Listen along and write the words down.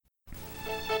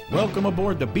Welcome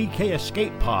aboard the BK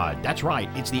Escape Pod. That's right,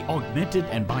 it's the augmented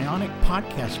and bionic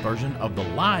podcast version of the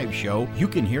live show you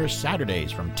can hear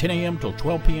Saturdays from 10 a.m. till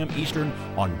 12 p.m. Eastern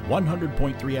on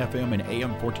 100.3 FM and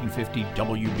AM 1450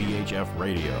 WBHF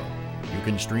Radio. You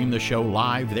can stream the show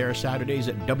live there Saturdays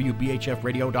at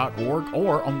WBHFradio.org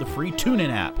or on the free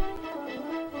TuneIn app.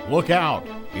 Look out,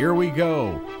 here we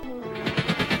go.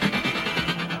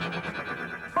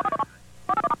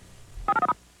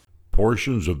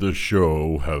 Portions of this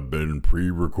show have been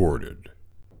pre-recorded.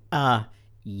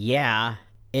 Yeah,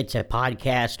 it's a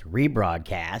podcast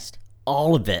rebroadcast.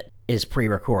 All of it is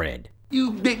pre-recorded.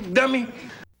 You big dummy.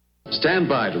 Stand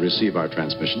by to receive our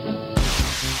transmission.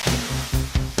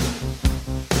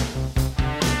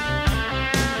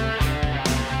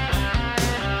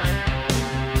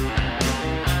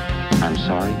 I'm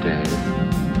sorry, Dave.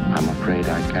 I'm afraid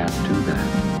I can't do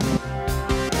that.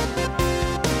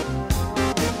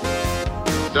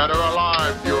 Dead or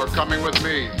alive, you are coming with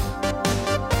me.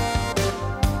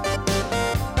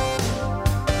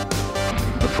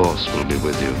 The Force will be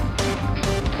with you,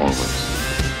 always.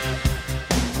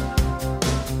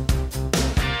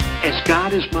 As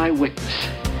God is my witness,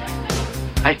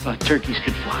 I thought turkeys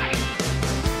could fly.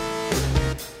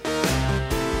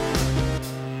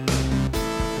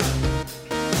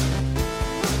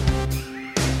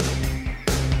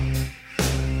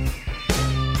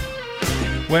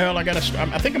 Well, I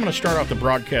think I'm going to start off the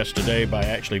broadcast today by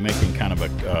actually making kind of a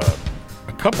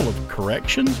couple of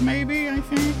corrections, maybe, I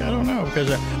think. I don't know.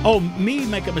 Because, me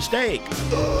make a mistake.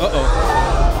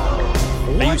 Are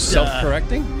you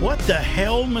self-correcting? What the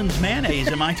Hellman's mayonnaise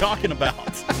am I talking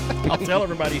about? I'll tell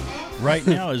everybody right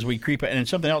now as we creep. And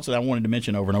something else that I wanted to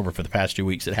mention over and over for the past 2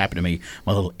 weeks that happened to me,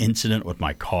 my little incident with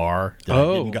my car.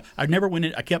 I never went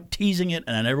in. I kept teasing it,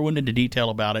 and I never went into detail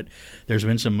about it. There's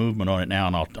been some movement on it now,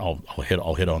 and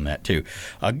I'll hit on that too.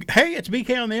 Hey, it's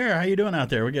BK on the air. How you doing out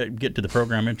there? We got to get to the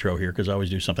program intro here because I always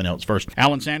do something else first.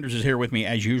 Alan Sanders is here with me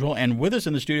as usual, and with us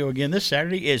in the studio again this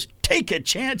Saturday is Take a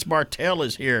Chance. Bartell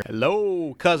is here.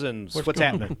 Hello, cousins. What's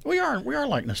happening? We are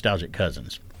like nostalgic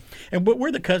cousins. But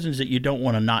we're the cousins that you don't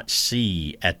want to not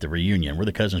see at the reunion. We're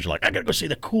the cousins who are like, I got to go see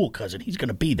the cool cousin. He's going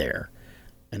to be there.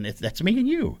 And that's me and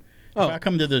you. If I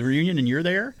come to the reunion and you're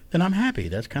there, then I'm happy.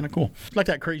 That's kind of cool. It's like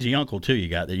that crazy uncle, too, you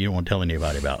got that you don't want to tell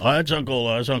anybody about. Oh, that's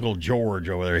Uncle George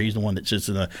over there. He's the one that sits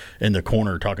in the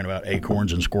corner talking about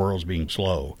acorns and squirrels being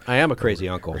slow. I am a crazy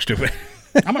uncle. Or stupid.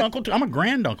 I'm an uncle, too. I'm a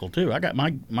granduncle, too. I got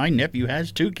my nephew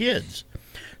has 2 kids.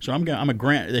 So I'm a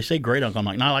grand. They say great uncle. I'm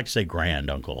like, no, I like to say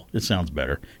grand uncle. It sounds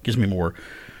better. Gives me more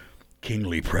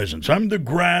kingly presence. I'm the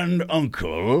grand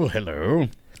uncle. Hello.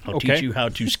 I'll teach you how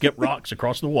to skip rocks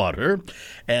across the water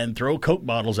and throw Coke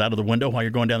bottles out of the window while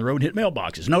you're going down the road and hit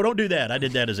mailboxes. No, don't do that. I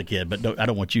did that as a kid, but I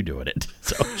don't want you doing it.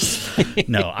 So,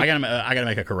 no, I gotta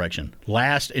make a correction.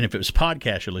 And if it was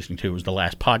podcast you're listening to, it was the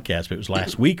last podcast, but it was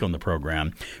last week on the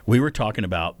program. We were talking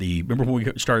about remember when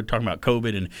we started talking about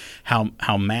COVID and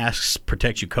how masks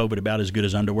protect you COVID about as good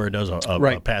as underwear does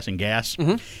a passing gas?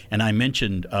 Mm-hmm. And I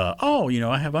mentioned,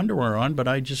 I have underwear on, but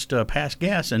I just pass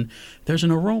gas, and there's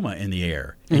an aroma in the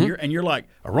air. And you're like,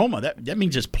 aroma, that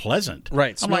means it's pleasant.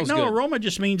 Right. I'm like, no, good. Aroma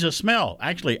just means a smell.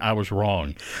 Actually, I was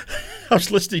wrong. I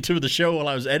was listening to the show while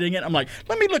I was editing it. I'm like,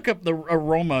 let me look up the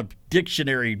aroma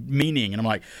dictionary meaning. And I'm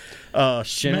like,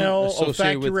 smell,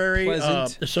 olfactory,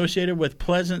 associated with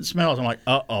pleasant smells. I'm like,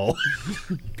 uh-oh.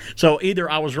 So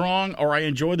either I was wrong or I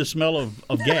enjoy the smell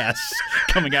of gas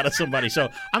coming out of somebody. So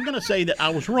I'm going to say that I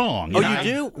was wrong. You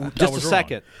do? Just a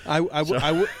second.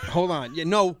 Hold on. Yeah,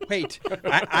 no, wait.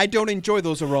 I don't enjoy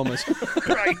those aromas.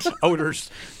 Right.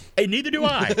 Odors. Hey, neither do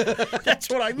I. That's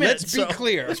what I meant. Let's be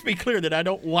clear. Let's be clear that I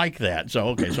don't like that.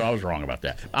 So I was wrong about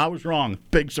that. I was wrong.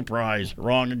 Big surprise.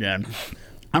 Wrong again.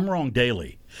 I'm wrong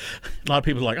daily. A lot of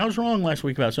people are like, I was wrong last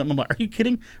week about something. I'm like, are you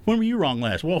kidding? When were you wrong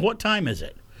last? Well, what time is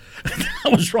it? I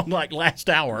was wrong like last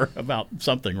hour about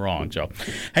something wrong. So,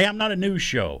 hey, I'm not a news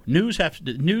show. News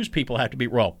people have to be,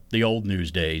 the old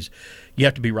news days. You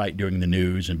have to be right during the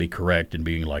news and be correct and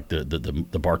being like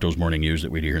the Bartow's Morning News that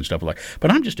we do here and stuff like that.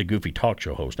 But I'm just a goofy talk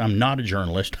show host. I'm not a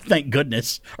journalist, thank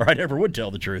goodness, or I never would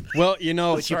tell the truth. Well,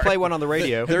 but you play one on the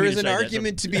radio. There is an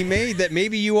argument to be made that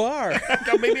maybe you are.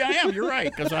 Maybe I am. You're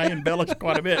right, because I embellish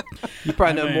quite a bit. You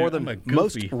probably know more than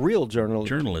most real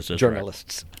journalists.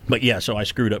 Right. But yeah, so I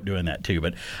screwed up doing that too.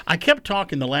 But I kept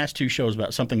talking the last 2 shows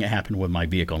about something that happened with my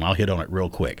vehicle, and I'll hit on it real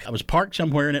quick. I was parked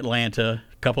somewhere in Atlanta.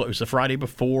 It was the Friday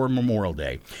before Memorial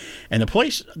Day, and the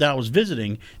place that I was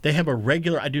visiting, they have a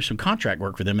regular. I do some contract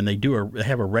work for them, and they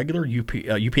have a regular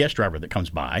UPS driver that comes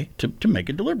by to make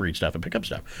a delivery and stuff and pick up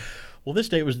stuff. Well, this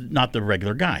day it was not the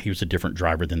regular guy. He was a different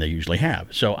driver than they usually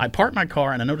have. So I parked my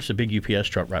car, and I noticed a big UPS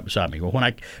truck right beside me. Well, when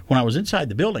I was inside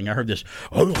the building, I heard this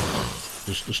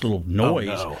little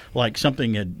noise, like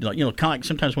something had, kind of like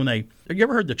sometimes when have you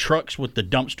ever heard the trucks with the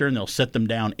dumpster and they'll set them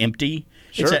down empty?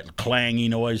 Sure. It's that clangy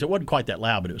noise. It wasn't quite that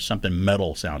loud, but it was something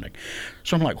metal sounding.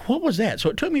 So I'm like, what was that? So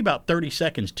it took me about 30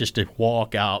 seconds just to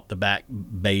walk out the back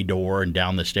bay door and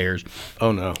down the stairs.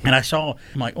 Oh, no. And I'm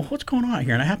like, oh, what's going on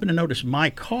here? And I happened to notice my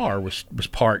car was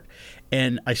parked,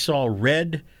 and I saw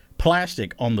red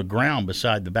plastic on the ground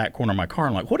beside the back corner of my car.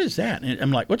 I'm like, what is that? And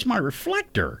I'm like, what's my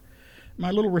reflector?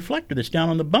 My little reflector that's down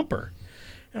on the bumper.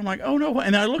 And I'm like, oh no!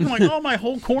 And I look, I'm like, oh, my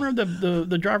whole corner,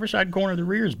 the driver's side corner of the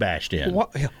rear is bashed in.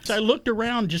 What? So I looked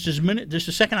around just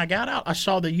a second I got out, I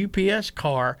saw the UPS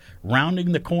car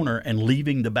rounding the corner and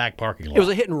leaving the back parking lot. It was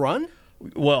a hit and run?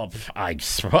 Well, I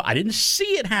didn't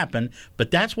see it happen,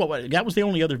 but that was the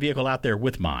only other vehicle out there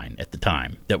with mine at the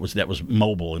time that was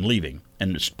mobile and leaving,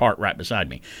 and it's parked right beside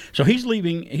me. So he's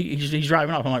leaving, he's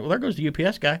driving off. I'm like, well, there goes the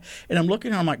UPS guy, and I'm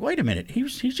looking, and I'm like, wait a minute,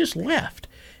 he's just left.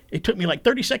 It took me like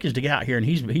 30 seconds to get out here, and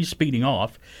he's speeding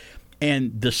off,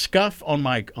 and the scuff on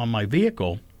my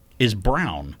vehicle is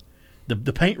brown.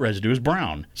 The paint residue is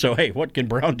brown. So hey, what can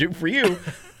brown do for you?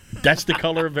 That's the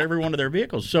color of every one of their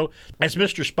vehicles. So, as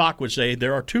Mr. Spock would say,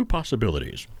 there are two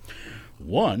possibilities.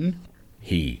 One,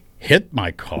 he hit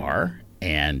my car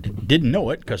and didn't know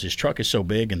it because his truck is so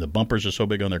big and the bumpers are so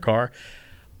big on their car.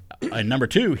 And number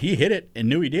two, he hit it and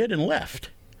knew he did and left.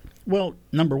 Well,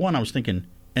 number one, I was thinking...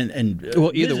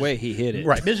 Well, either way, he hit it.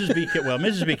 Right. Mrs.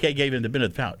 BK gave him the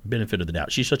benefit of the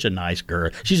doubt. She's such a nice girl.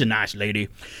 She's a nice lady,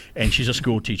 and she's a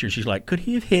school teacher. She's like, could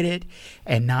he have hit it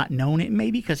and not known it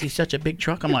maybe because he's such a big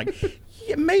truck? I'm like,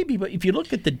 yeah, maybe. But if you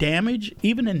look at the damage,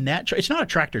 even in that truck, it's not a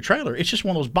tractor-trailer. It's just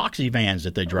one of those boxy vans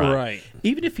that they drive. Right.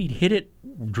 Even if he'd hit it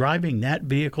driving that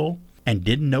vehicle and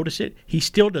didn't notice it, he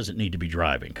still doesn't need to be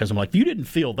driving. Because I'm like, if you didn't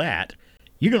feel that,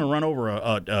 you're going to run over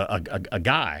a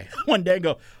guy one day and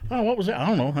go, oh, what was that? I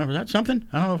don't know. Was that something?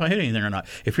 I don't know if I hit anything or not.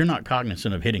 If you're not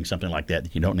cognizant of hitting something like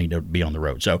that, you don't need to be on the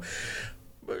road. So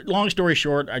long story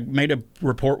short, I made a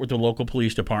report with the local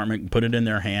police department and put it in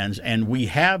their hands. And we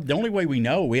have, the only way we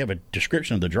know, we have a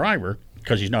description of the driver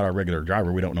because he's not our regular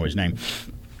driver. We don't know his name.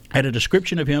 I had a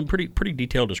description of him, pretty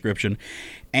detailed description.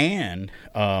 And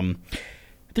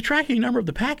the tracking number of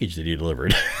the package that he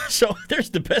delivered. So there's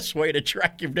the best way to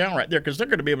track him down right there because they're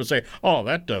going to be able to say, oh,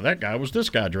 that guy was this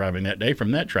guy driving that day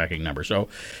from that tracking number. So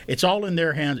it's all in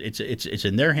their hands. It's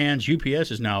in their hands.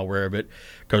 UPS is now aware of it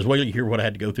because wait till you hear what I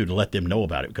had to go through to let them know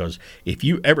about it because if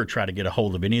you ever try to get a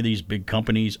hold of any of these big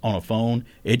companies on a phone,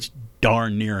 it's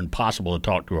darn near impossible to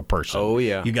talk to a person. Oh,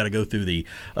 yeah. You got to go through the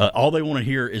all they want to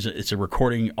hear is it's a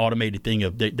recording automated thing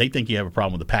of they think you have a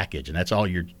problem with the package, and that's all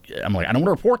I'm like, I don't want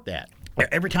to report that.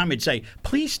 Every time it'd say,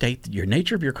 please state your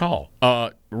nature of your call.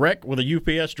 Wreck with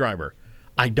a UPS driver.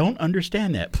 I don't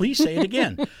understand that. Please say it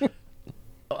again.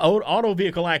 Auto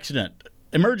vehicle accident.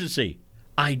 Emergency.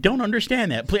 I don't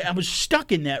understand that. I was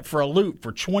stuck in that for a loop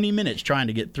for 20 minutes trying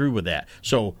to get through with that.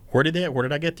 So where did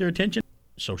I get their attention?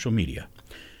 Social media.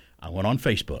 I went on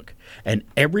Facebook, and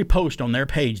every post on their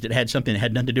page that had something that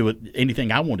had nothing to do with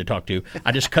anything I wanted to talk to,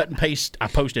 I just cut and paste. I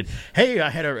posted, hey,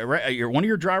 I had one of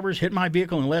your drivers hit my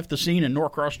vehicle and left the scene in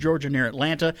Norcross, Georgia, near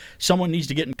Atlanta. Someone needs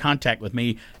to get in contact with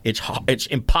me. It's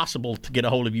impossible to get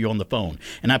a hold of you on the phone.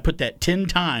 And I put that 10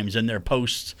 times in their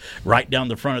posts right down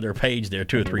the front of their page there,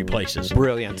 2 or 3 places.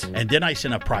 Brilliant. And then I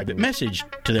sent a private message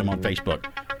to them on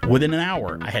Facebook. Within an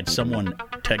hour, I had someone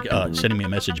sending me a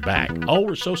message back. Oh,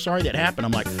 we're so sorry that happened.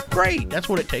 I'm like, great. That's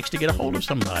what it takes to get a hold of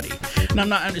somebody.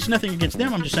 And it's nothing against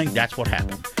them. I'm just saying that's what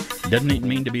happened. Doesn't even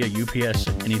mean to be a UPS,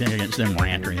 anything against them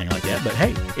rant or anything like that. But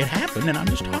hey, it happened, and I'm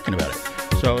just talking about it.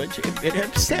 So it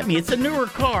upset me. It's a newer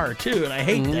car, too, and I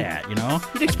hate that, you know?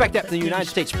 You'd expect that from the United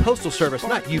States Postal Service,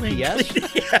 not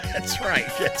UPS. Yeah, that's right.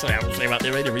 That's what I would say about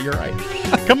them either, but you're right.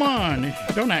 Come on.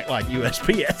 Don't act like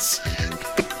USPS.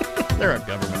 They're a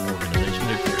government organization.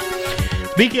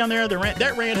 Speaking on there,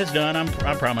 that rant is done.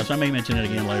 I promise. I may mention it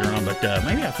again later on, but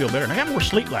maybe I feel better. And I got more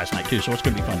sleep last night, too, so it's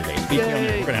going to be fun today. Speaking on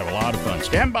there, we're going to have a lot of fun.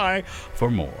 Stand by for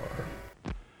more.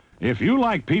 If you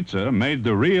like pizza made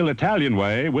the real Italian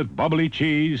way with bubbly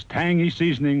cheese, tangy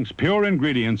seasonings, pure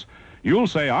ingredients, you'll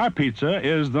say our pizza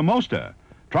is the Mosta.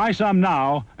 Try some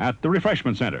now at the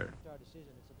Refreshment Center.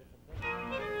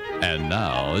 And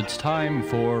now it's time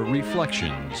for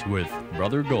Reflections with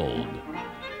Brother Gold.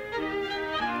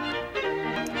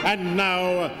 And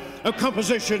now, a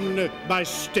composition by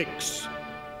Styx.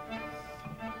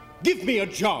 Give me a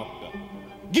job.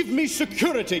 Give me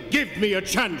security. Give me a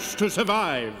chance to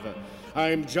survive.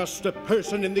 I'm just a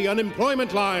person in the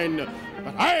unemployment line,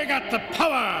 but I got the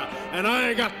power and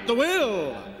I got the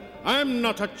will. I'm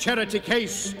not a charity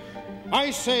case.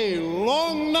 I say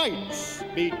long nights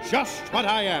be just what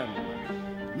I am.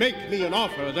 Make me an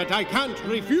offer that I can't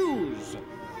refuse.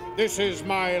 This is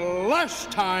my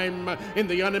last time in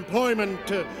the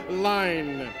unemployment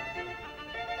line.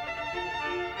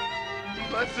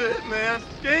 That's it, man.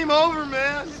 Game over,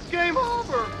 man. It's game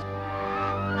over.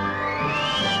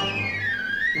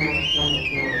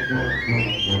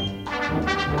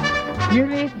 You're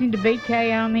listening to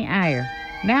BK on the Air.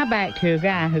 Now back to a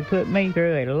guy who put me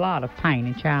through a lot of pain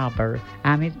in childbirth.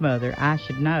 I'm his mother, I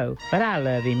should know, but I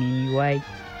love him anyway.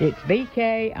 It's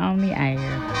BK on the Air.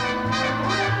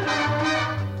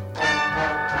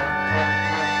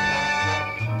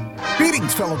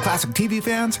 Greetings, fellow classic TV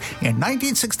fans. In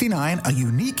 1969, a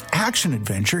unique action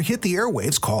adventure hit the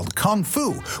airwaves called Kung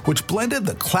Fu, which blended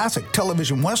the classic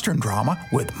television Western drama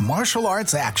with martial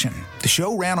arts action. The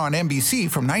show ran on NBC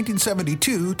from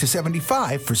 1972 to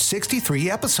 75 for 63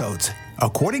 episodes.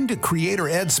 According to creator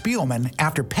Ed Spielman,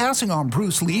 after passing on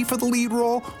Bruce Lee for the lead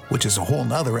role, which is a whole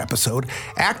nother episode,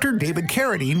 actor David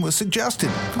Carradine was suggested.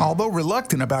 Although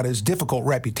reluctant about his difficult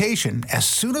reputation, as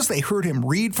soon as they heard him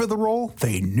read for the role,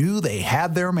 they knew they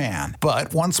had their man.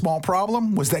 But one small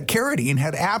problem was that Carradine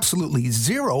had absolutely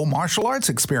zero martial arts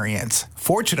experience.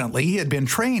 Fortunately, he had been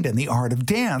trained in the art of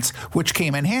dance, which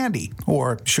came in handy,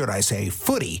 or should I say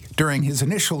footy, during his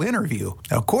initial interview.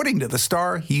 According to the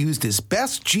star, he used his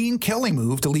best Gene Kelly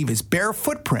move to leave his bare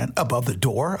footprint above the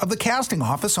door of the casting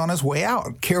office on his way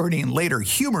out. Carradine later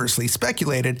humorously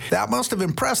speculated that must have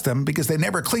impressed him because they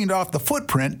never cleaned off the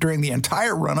footprint during the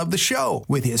entire run of the show.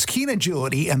 With his keen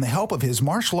agility and the help of his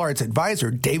martial arts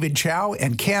advisor David Chow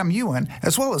and Cam Ewan,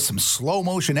 as well as some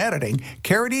slow-motion editing,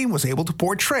 Carradine was able to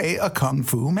portray a kung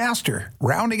fu master.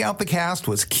 Rounding out the cast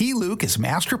was Key Luke as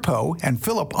Master Po and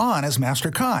Philip Ahn as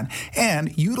Master Khan,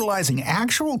 and utilizing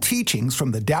actual teachings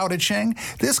from the Tao Te Ching,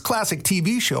 this classic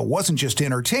TV show wasn't just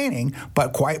entertaining,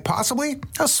 but quite possibly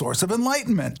a source of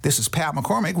enlightenment. This is Pat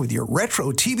McCormick with your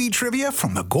retro TV trivia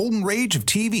from the golden age of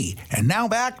TV. And now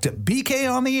back to BK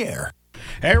on the Air.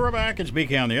 Hey, we're back. It's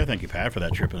BK on the Air. Thank you, Pat, for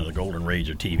that trip into the golden age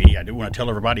of TV. I do want to tell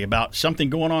everybody about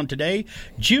something going on today,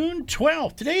 June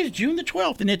 12th. Today is June the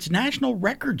 12th, and it's National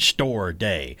Record Store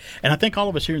Day. And I think all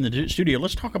of us here in the studio,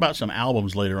 let's talk about some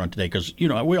albums later on today because, you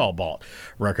know, we all bought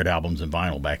record albums and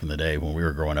vinyl back in the day when we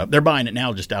were growing up. They're buying it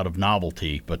now just out of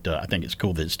novelty, but I think it's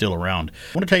cool that it's still around.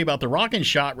 I want to tell you about the Rockin'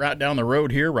 Shop right down the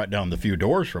road here, right down the few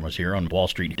doors from us here on Wall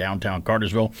Street, downtown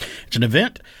Cartersville. It's an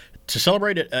event to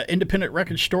celebrate independent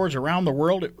record stores around the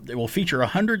world. It will feature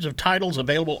hundreds of titles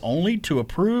available only to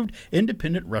approved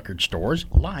independent record stores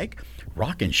like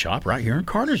Rockin' Shop right here in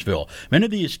Cartersville. Many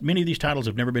of these titles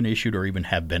have never been issued or even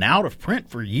have been out of print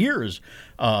for years,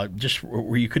 just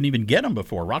where you couldn't even get them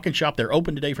before. Rockin' Shop, they're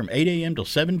open today from 8 a.m. till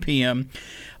 7 p.m.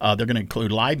 They're going to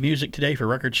include live music today for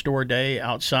Record Store Day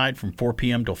outside from 4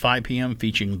 p.m. till 5 p.m.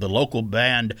 featuring the local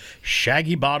band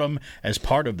Shaggy Bottom as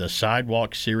part of the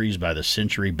Sidewalk series by the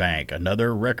Century Bank.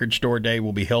 Another Record Store Day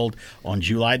will be held on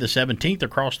July the 17th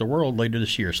across the world later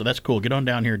this year. So that's cool. Get on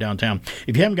down here downtown.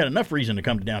 If you haven't got enough reason to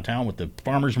come to downtown with the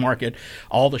farmers market,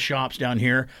 all the shops down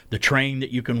here, the train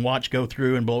that you can watch go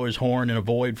through and blow his horn and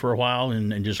avoid for a while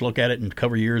and just look at it and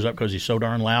cover your ears up because he's so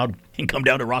darn loud, and come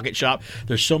down to Rocket Shop.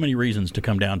 There's so many reasons to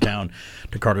come downtown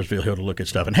to Cartersville Hill to look at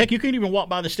stuff. And heck, you can even walk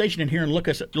by the station in here and look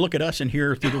at us in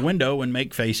here through the window and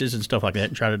make faces and stuff like that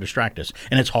and try to distract us.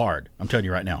 And it's hard. I'm telling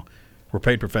you right now. We're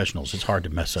paid professionals. It's hard to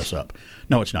mess us up.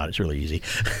 No, it's not. It's really easy.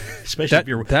 Especially if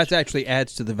you're that actually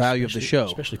adds to the value of the show.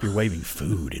 Especially if you're waving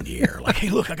food in the air. Like, hey,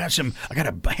 look, I got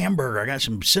a hamburger. I got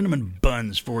some cinnamon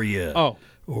buns for you. Oh.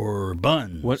 Or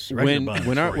buns.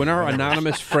 When our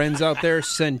anonymous friends out there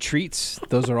send treats,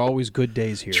 those are always good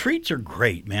days here. Treats are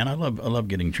great, man. I love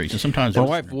getting treats. And sometimes my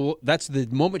wife, that's the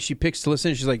moment she picks to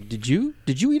listen. She's like, "Did you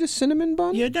eat a cinnamon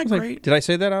bun?" Yeah, that's great. Like, did I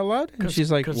say that out loud? And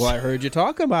she's like, "Well, I heard you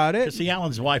talk about it." See,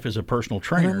 Alan's wife is a personal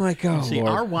trainer. And I'm like, "Oh, see, Lord."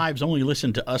 Our wives only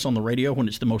listen to us on the radio when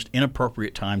it's the most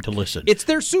inappropriate time to listen. It's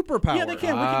their superpower. Yeah, they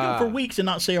can. We can go for weeks and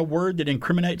not say a word that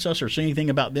incriminates us or say anything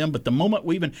about them. But the moment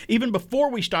we even before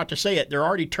we start to say it, they're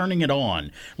already turning it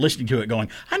on. Listening to it going,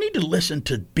 I need to listen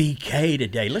to BK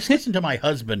today. Let's listen to my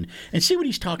husband and see what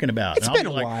he's talking about. It's been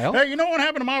a while. Hey, you know what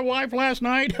happened to my wife last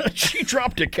night? She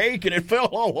dropped a cake and it fell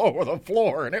all over the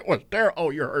floor and it was terrible. Oh,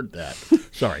 you heard that.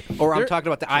 Sorry. Or I'm talking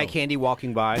about the eye candy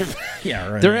walking by. Yeah,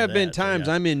 right. There have been times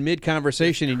I'm in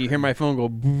mid-conversation and you hear my phone go,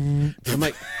 I'm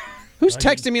like, Who's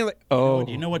texting me? Like, oh.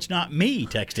 You know it's not me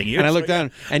texting you. And I look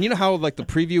down, and you know how like the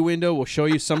preview window will show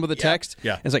you some of the text?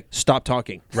 Yeah. And it's like, stop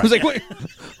talking. Right. I was like,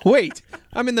 wait.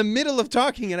 I'm in the middle of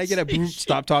talking, and I get a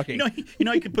stop talking. You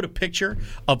know, you can put a picture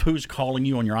of who's calling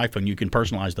you on your iPhone. You can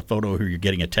personalize the photo who you're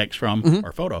getting a text from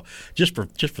or photo. Just for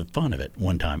fun of it,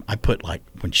 one time I put, like,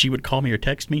 when she would call me or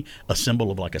text me, a symbol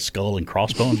of like a skull and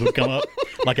crossbones would come up,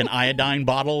 like an iodine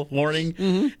bottle warning.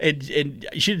 And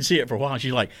she didn't see it for a while.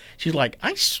 She's like,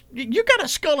 you got a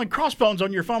skull and crossbones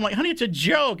on your phone. I'm like, honey, it's a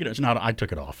joke. It's not. I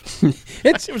took it off.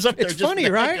 It was up there. It's just funny, for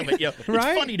the right? heck of it. Yeah,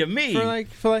 right? It's funny to me.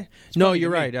 No, you're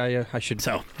right. I should.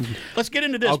 So let's get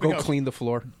into this. I'll go clean the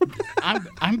floor.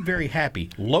 I'm very happy.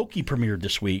 Loki premiered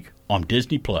this week on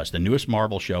Disney Plus, the newest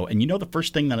Marvel show. And you know the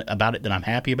first thing about it that I'm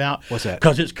happy about? What's that?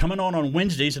 Because it's coming on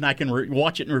Wednesdays, and I can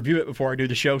watch it and review it before I do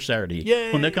the show Saturday.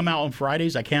 Yay. When they come out on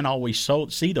Fridays, I can't always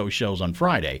see those shows on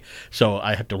Friday. So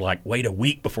I have to wait a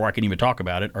week before I can even talk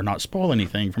about it or not spoil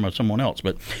anything from someone else.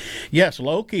 But yes,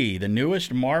 Loki, the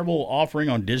newest Marvel offering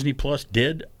on Disney Plus,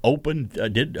 did open.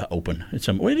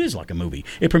 It is like a movie.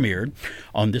 It premiered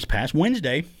on this past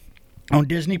Wednesday on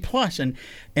Disney Plus, and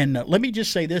let me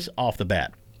just say this off the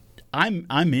bat.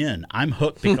 I'm in. I'm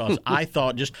hooked because I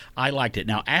liked it.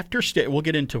 Now, we'll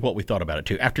get into what we thought about it,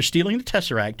 too. After stealing the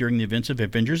Tesseract during the events of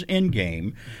Avengers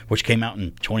Endgame, which came out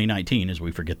in 2019, as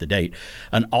we forget the date,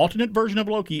 an alternate version of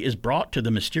Loki is brought to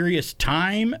the mysterious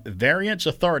Time Variance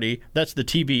Authority. That's the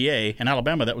TVA. In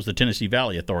Alabama, that was the Tennessee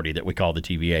Valley Authority that we call the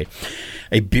TVA.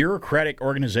 A bureaucratic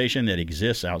organization that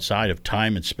exists outside of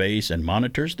time and space and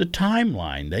monitors the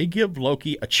timeline. They give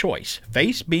Loki a choice.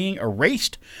 Face being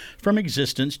erased from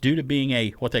existence due to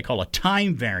being what they call a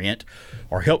time variant,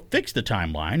 or help fix the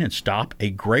timeline and stop a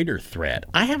greater threat.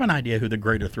 I have an idea who the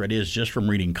greater threat is just from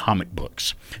reading comic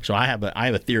books. So I have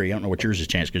a theory. I don't know what yours is,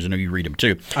 Chance, because I know you read them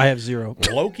too. I have zero.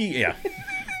 Loki, yeah.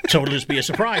 So it'll just be a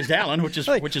surprise to Alan, which is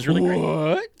really great.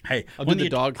 What? Hey, I'll do the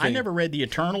dog thing. I never read the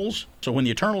Eternals, so when the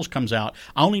Eternals comes out,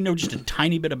 I only know just a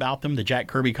tiny bit about them, the Jack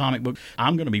Kirby comic book.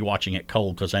 I'm going to be watching it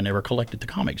cold because I never collected the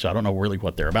comics, so I don't know really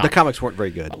what they're about. The comics weren't very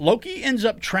good. Loki ends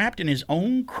up trapped in his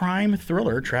own crime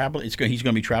thriller. He's going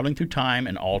to be traveling through time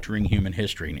and altering human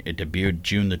history. It debuted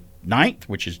June the 9th,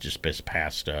 which is just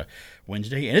past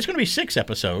Wednesday, and it's going to be 6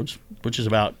 episodes, which is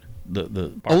about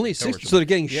the only 6, so they're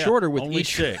getting shorter with only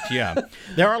each. 6, yeah.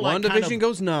 There are WandaVision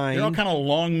goes 9. They're all kind of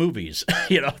long movies,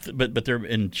 but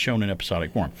they're shown in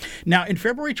episodic form. Now, in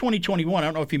February 2021, I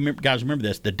don't know if you guys remember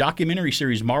this, the documentary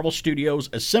series Marvel Studios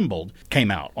Assembled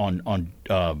came out on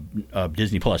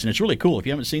Disney Plus, and it's really cool. If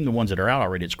you haven't seen the ones that are out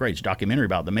already, it's great. It's a documentary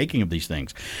about the making of these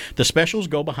things. The specials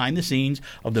go behind the scenes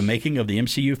of the making of the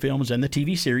MCU films and the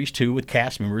TV series too, with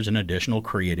cast members and additional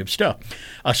creative stuff.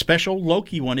 A special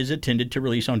Loki one is intended to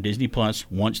release on Disney Plus.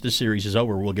 Once the series is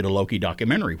over, we'll get a Loki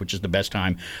documentary, which is the best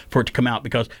time for it to come out,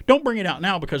 because don't bring it out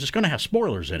now because it's going to have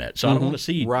spoilers in it. So I don't want to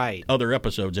see other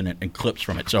episodes in it and clips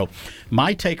from it. So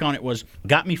my take on it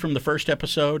got me from the first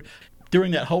episode.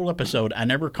 During that whole episode, I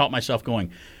never caught myself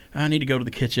going, I need to go to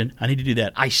the kitchen. I need to do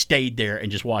that. I stayed there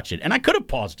and just watched it. And I could have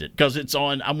paused it because it's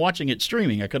on. I'm watching it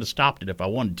streaming. I could have stopped it if I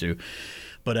wanted to,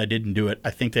 but I didn't do it. I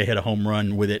think they hit a home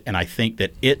run with it, and I think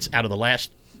that it's out of the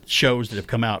last shows that have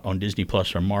come out on Disney Plus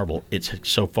from Marvel, it's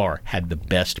so far had the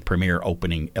best premiere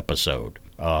opening episode.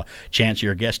 Chance,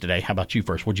 you're a guest today. How about you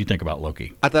first? What did you think about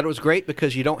Loki? I thought it was great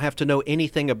because you don't have to know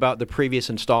anything about the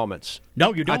previous installments.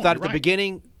 No, you don't. I thought at the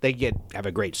beginning they have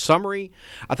a great summary.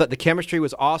 I thought the chemistry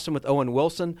was awesome with Owen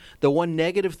Wilson. The one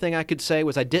negative thing I could say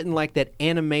was I didn't like that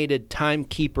animated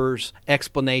timekeeper's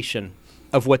explanation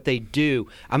of what they do.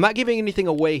 I'm not giving anything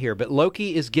away here, but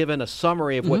Loki is given a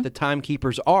summary of what the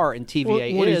timekeepers are in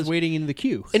TVA. When he's waiting in the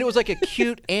queue. And it was like a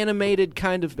cute animated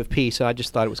kind of piece, and I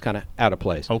just thought it was kind of out of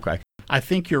place. Okay. I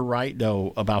think you're right,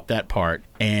 though, about that part,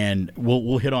 and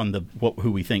we'll hit on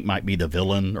who we think might be the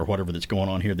villain or whatever that's going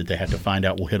on here that they have to find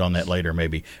out. We'll hit on that later,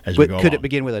 maybe, as we go Could along. it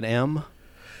begin with an M?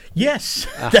 Yes,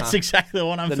 that's exactly the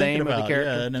one I'm thinking name about. Of the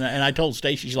character. Yeah, and I told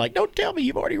Stacey, she's like, "Don't tell me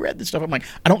you've already read this stuff." I'm like,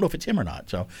 "I don't know if it's him or not."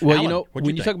 So, well, Alan,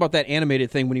 when you talk about that animated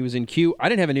thing when he was in Q, I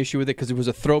didn't have an issue with it because it was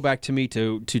a throwback to me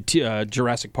to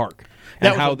Jurassic Park.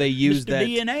 And how they used that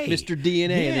Mr.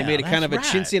 DNA, and they made it kind of a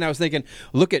chintzy. And I was thinking,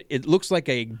 it looks like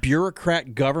a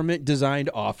bureaucrat government designed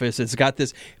office. It's got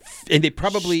this, and they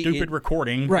probably stupid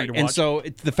recording, right? And so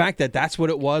the fact that that's what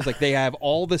it was, like they have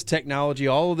all this technology,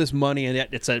 all of this money, and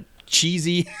it's a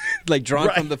cheesy, like drawn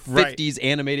from the 50s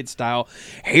animated style.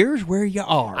 Here's where you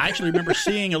are. I actually remember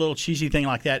seeing a little cheesy thing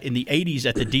like that in the 80s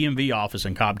at the DMV office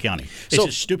in Cobb County. It's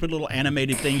a stupid little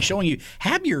animated thing showing you,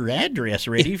 have your address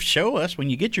ready, show us when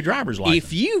you get your driver's license.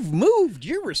 If you've moved,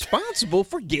 you're responsible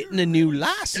for getting a new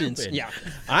license. Stupid. Yeah,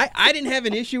 I didn't have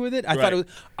an issue with it. I thought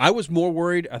I was more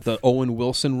worried at the Owen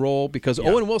Wilson role because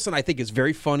Owen Wilson, I think, is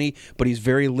very funny, but he's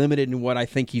very limited in what I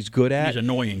think he's good at. He's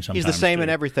annoying sometimes. He's the same in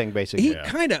everything, basically. He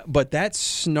kind of, but that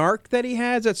snark that he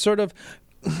has, that sort of,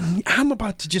 I'm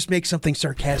about to just make something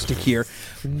sarcastic here,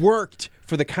 worked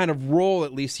for the kind of role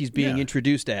at least he's being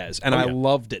introduced as. And I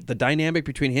loved it. The dynamic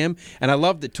between him, and I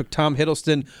loved it took Tom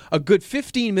Hiddleston a good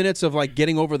 15 minutes of like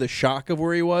getting over the shock of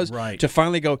where he was to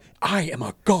finally go, I am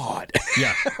a god.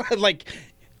 Yeah. Like,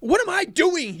 what am I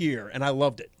doing here? And I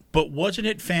loved it. But wasn't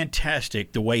it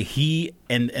fantastic the way he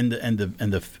and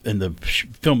the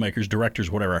filmmakers, directors,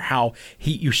 whatever, how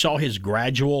you saw his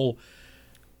gradual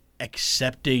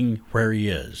accepting where he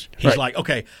is. He's like,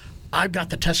 okay, I've got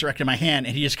the Tesseract in my hand,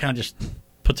 and he just kind of just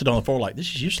puts it on the floor like,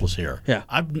 this is useless here. Yeah,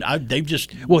 they've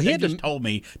just told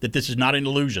me that this is not an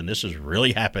illusion. This is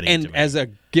really happening. And to me. as a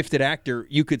gifted actor,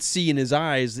 you could see in his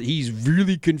eyes that he's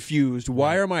really confused.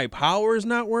 Why are my powers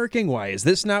not working? Why is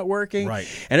this not working? Right.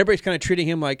 And everybody's kind of treating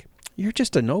him like, you're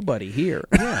just a nobody here.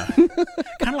 Yeah. Kind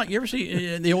of like, you ever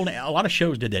see the old, a lot of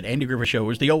shows did that. Andy Griffith Show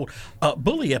was the old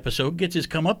bully episode, gets his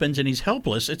comeuppance and he's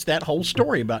helpless. It's that whole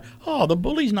story about, the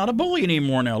bully's not a bully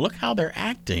anymore now. Look how they're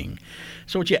acting.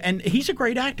 So, and he's a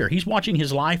great actor. He's watching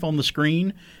his life on the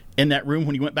screen in that room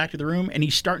when he went back to the room, and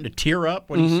he's starting to tear up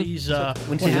when he sees love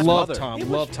Tom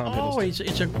Hiddleston.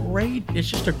 It's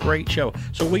just a great show.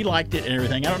 So we liked it and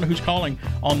everything. I don't know who's calling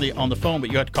on the phone,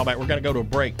 but you have to call back. We're going to go to a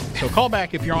break. So call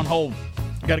back if you're on hold.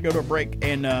 Got to go to a break,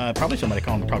 and probably somebody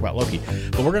calling to talk about Loki.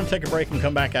 But we're going to take a break and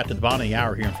come back after the bottom of the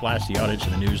hour here and flash the audience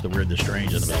and the news, the weird, the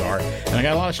strange, and the bizarre. And I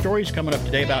got a lot of stories coming up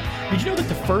today about, did you know that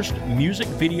the first music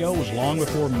video was long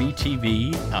before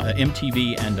MTV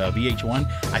and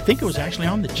VH1? I think it was actually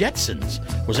on the Jetsons,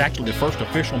 was actually the first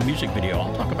official music video.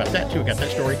 I'll talk about that, too. I got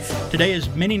that story. Today is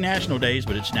many national days,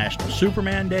 but it's National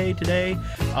Superman Day today.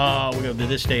 We go to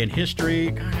this day in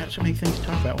history. God, I got so many things to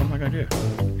talk about. What am I going to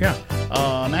do? Yeah.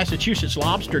 Massachusetts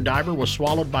lobster diver was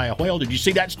swallowed by a whale. Did you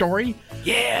see that story?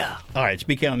 Yeah. All right, it's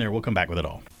BK on there. We'll come back with it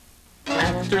all.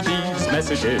 After these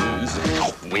messages,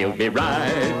 we'll be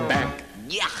right back.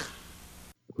 Yeah.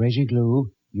 Crazy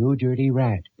glue, you dirty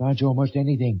rat. Dodge almost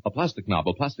anything. A plastic knob,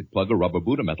 a plastic plug, a rubber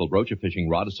boot, a metal brooch, a fishing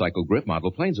rod, a cycle grip,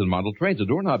 model planes and model trains, a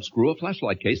doorknob screw, a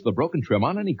flashlight case, the broken trim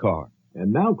on any car.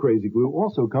 And now Crazy Glue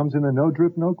also comes in a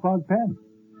no-drip, no-clog pen.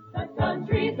 The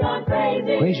country's gone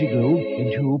crazy. Crazy Glue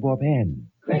in tube or pen.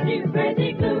 Crazy,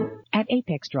 crazy glue. At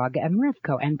Apex Drug and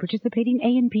Revco and participating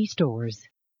A&P stores.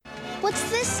 What's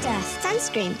this stuff?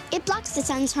 Sunscreen. It blocks the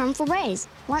sun's harmful rays.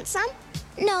 Want some?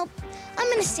 Nope. I'm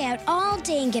gonna stay out all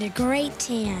day and get a great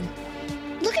tan.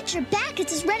 Look at your back.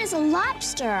 It's as red as a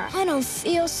lobster. I don't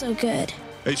feel so good.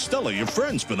 Hey, Stella, your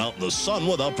friend's been out in the sun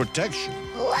without protection.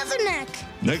 Leatherneck.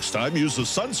 Next time, use the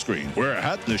sunscreen. Wear a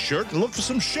hat and a shirt and look for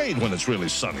some shade when it's really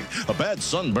sunny. A bad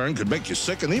sunburn could make you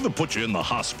sick and even put you in the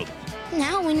hospital.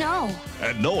 Now we know.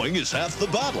 And knowing is half the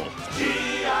battle.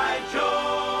 G.I.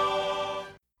 Joe!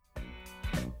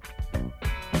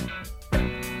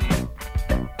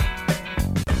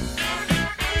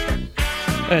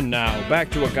 And now, back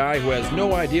to a guy who has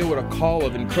no idea what a call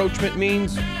of encroachment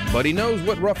means, but he knows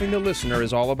what roughing the listener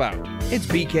is all about. It's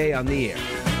BK on the air.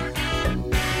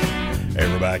 Hey,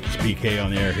 we're back. It's BK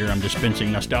on the air here. I'm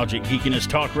dispensing nostalgic geekiness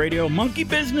talk radio, monkey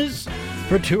business,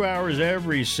 for 2 hours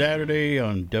every Saturday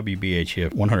on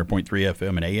WBHF 100.3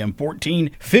 FM and AM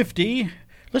 1450.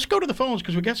 Let's go to the phones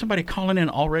because we got somebody calling in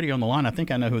already on the line. I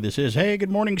think I know who this is. Hey,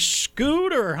 good morning,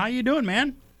 Scooter. How you doing,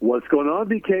 man? What's going on,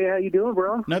 BK? How you doing,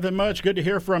 bro? Nothing much. Good to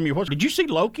hear from you. Did you see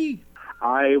Loki?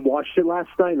 I watched it last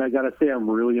night, and I got to say, I'm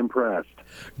really impressed.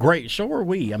 Great. So are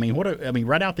we. I mean,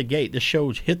 right out the gate, this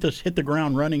show's hit the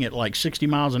ground running at like 60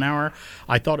 miles an hour.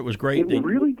 I thought it was great. It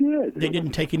really did. They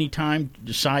didn't take any time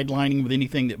sidelining with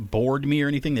anything that bored me or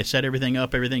anything. They set everything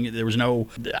up. Everything. There was no.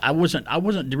 I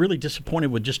wasn't really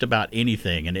disappointed with just about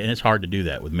anything, and it's hard to do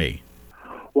that with me.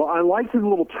 Well, I liked his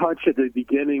little touch at the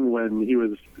beginning when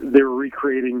they were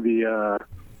recreating the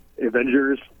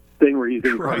Avengers thing where he's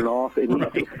going to cut it off, and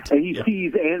he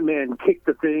sees Ant-Man kick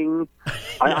the thing.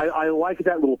 I like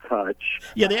that little touch.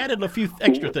 Yeah, they added a few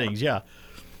extra things, yeah,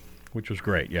 which was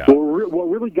great, yeah. What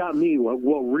really got me,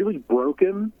 what really broke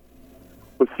him,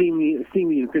 was seeing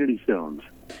the Infinity Stones.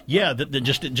 Yeah,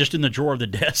 just in the drawer of the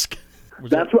desk.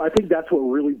 I think that's what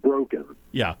really broke him.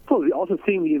 Yeah. So also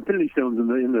seeing the Infinity Stones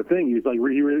in the thing, he's like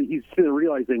he's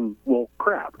realizing, well,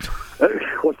 crap,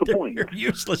 What's the point? They're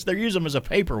useless. They're using them as a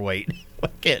paperweight. I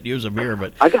can't use them here,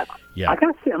 but I got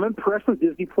to say, I'm impressed with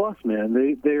Disney Plus,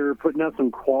 man. They're putting out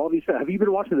some quality stuff. Have you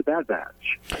been watching The Bad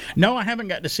Batch? No, I haven't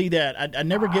got to see that. I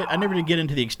never did get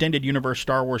into the extended universe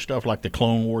Star Wars stuff like the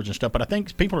Clone Wars and stuff. But I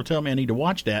think people are telling me I need to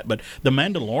watch that. But The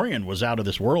Mandalorian was out of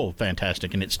this world,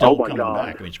 fantastic, and it's still coming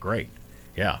back. I mean, it's great.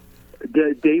 Yeah.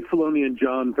 Dave Filoni and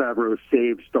Jon Favreau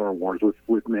saved Star Wars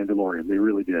with Mandalorian. They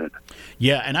really did.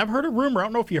 Yeah, and I've heard a rumor. I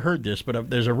don't know if you heard this, but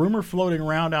there's a rumor floating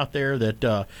around out there that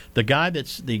the guy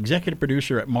that's the executive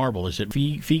producer at Marvel, is it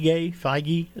Feige?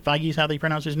 Feige's how they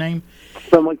pronounce his name?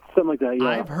 Something like that, yeah.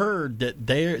 I've heard that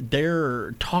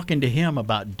they're talking to him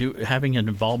about having an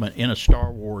involvement in a Star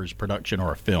Wars production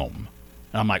or a film.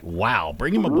 And I'm like, wow,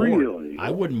 bring him aboard. Really? I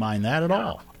wouldn't mind that at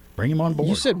all. Bring him on board.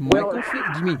 You said Michael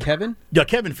Feige? Do you mean Kevin? Yeah,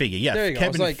 Kevin Feige. Yeah, there you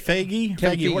Kevin go.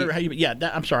 Feige.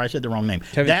 Whatever. I'm sorry, I said the wrong name.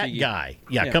 Kevin that Feige. guy.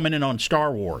 Yeah, coming in on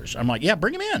Star Wars. I'm like, yeah,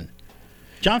 bring him in.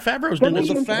 Jon Favreau's done this.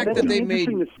 The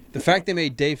fact they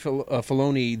made Dave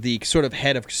Filoni the sort of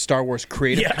head of Star Wars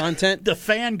creative content, the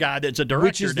fan guy that's a director,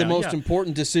 which is the most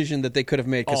important decision that they could have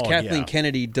made, because Kathleen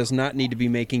Kennedy does not need to be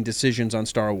making decisions on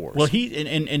Star Wars. Well,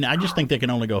 and I just think they can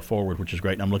only go forward, which is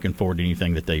great. And I'm looking forward to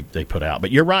anything that they put out.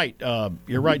 But you're right.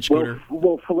 You're right, Scooter.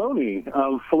 Well, Filoni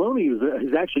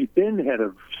has actually been head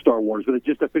of Star Wars, but it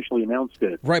just officially announced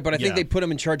it. Right, but I think they put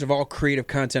him in charge of all creative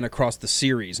content across the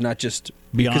series, not just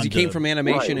because he came from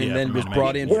animation and then was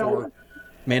brought in for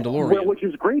Mandalorian. Well, which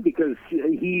is great because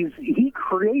he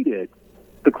created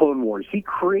the Clone Wars. He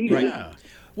created. Yeah.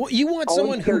 Well, you want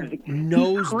someone who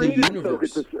knows the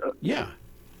universe.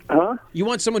 Huh? You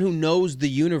want someone who knows the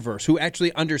universe, who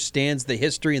actually understands the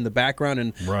history and the background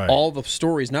and all the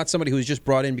stories, not somebody who's just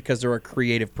brought in because they're a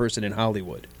creative person in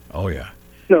Hollywood. Oh, yeah.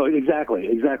 No, exactly.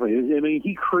 I mean,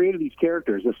 he created these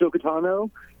characters. Ahsoka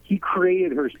Tano, he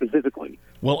created her specifically.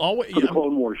 Well, always for the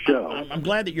Clone Wars show. I'm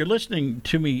glad that you're listening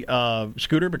to me,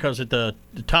 Scooter, because at the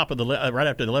top of right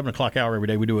after the 11 o'clock hour every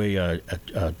day, we do a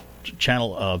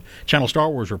channel Star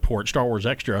Wars report, Star Wars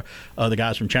Extra. The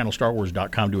guys from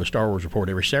channelstarwars.com do a Star Wars report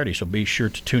every Saturday, so be sure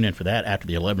to tune in for that after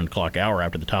the 11 o'clock hour,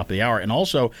 after the top of the hour. And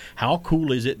also, how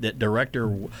cool is it that director,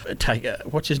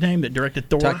 what's his name, that directed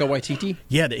Thor? Taika Waititi?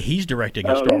 Yeah, that he's directing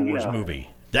a Star Wars movie.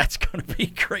 That's going to be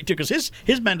great, too, because his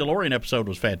Mandalorian episode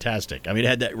was fantastic. I mean, it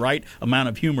had that right amount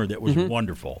of humor that was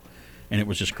wonderful, and it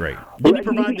was just great.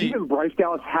 Even Bryce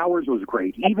Dallas Howard's was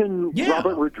great. Even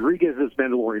Robert Rodriguez's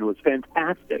Mandalorian was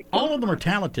fantastic. All of them are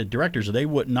talented directors, or they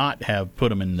would not have put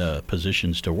them in the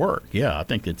positions to work. Yeah, I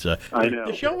think it's I know.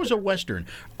 The show was a Western,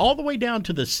 all the way down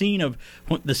to the scene of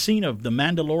the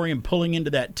Mandalorian pulling into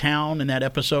that town in that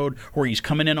episode where he's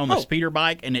coming in on the speeder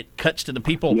bike, and it cuts to the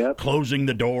people closing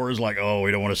the doors, like, oh,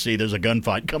 we don't want to see. There's a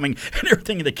gunfight coming, and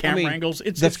everything in the camera angles.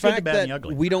 It's the good, fact the bad, that and the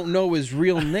ugly. We don't know his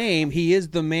real name. He is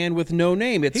the man with no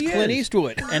name. It's Clint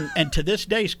Eastwood. And to this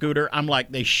day, Scooter, I'm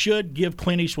like, they should give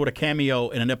Clint Eastwood a cameo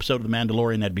in an episode of The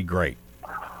Mandalorian. That'd be great.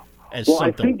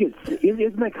 I think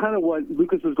isn't that kind of what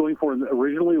Lucas was going for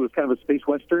originally? It was kind of a space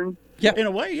western. Yeah, in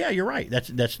a way, yeah, you're right.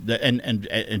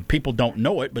 And people don't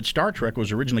know it, but Star Trek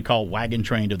was originally called Wagon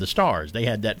Train to the Stars. They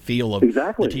had that feel of the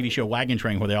TV show Wagon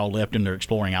Train, where they all left and they're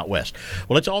exploring out west.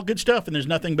 Well, it's all good stuff, and there's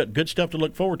nothing but good stuff to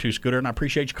look forward to, Scooter. And I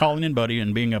appreciate you calling in, buddy,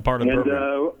 and being a part of the program.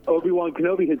 And Obi-Wan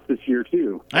Kenobi hits this year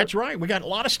too. That's right. We got a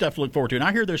lot of stuff to look forward to, and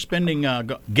I hear they're spending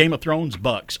Game of Thrones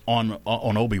bucks on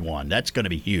Obi-Wan. That's going to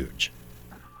be huge.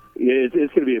 It's going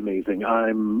to be amazing.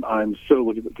 I'm so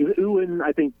looking because Ewan,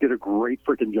 I think, did a great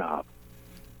freaking job.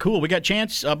 Cool. We got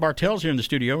Chance Bartels here in the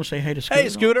studio. We'll say hey to Scooter. Hey,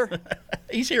 Scooter.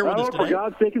 He's here with us today. For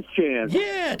God's sake, it's Chance.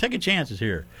 Yeah, Taking Chances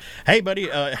here. Hey, buddy.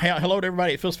 Hello to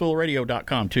everybody at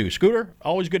fistfulradio.com, too. Scooter,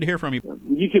 always good to hear from you.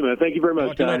 You too, man. Thank you very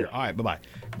much, guys. Later. All right, bye-bye.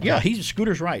 Yeah,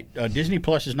 Scooter's right. Disney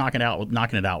Plus is knocking it out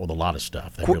with a lot of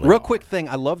stuff. Real quick thing,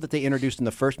 I love that they introduced in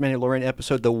the first Mandalorian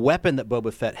episode the weapon that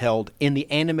Boba Fett held in the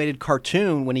animated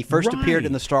cartoon when he first appeared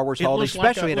in the Star Wars Holiday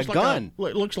Special. He had a gun.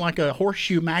 It looks like a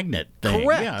horseshoe magnet thing.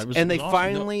 Correct. Yeah, and they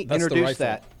finally introduced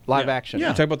that live action. Yeah.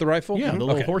 You talking about the rifle? Yeah, the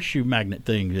little horseshoe magnet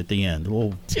thing at the end.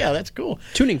 Yeah, that's cool.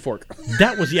 Tuning fork.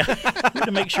 That was, we had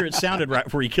to make sure it sounded right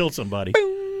before he killed somebody.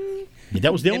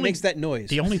 That was the only makes that noise.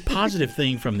 The only positive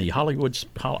thing from the Hollywood's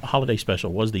holiday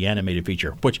special was the animated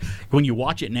feature, which when you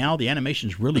watch it now, the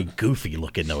animation's really goofy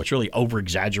looking, though. It's really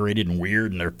over-exaggerated and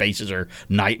weird, and their faces are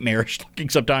nightmarish looking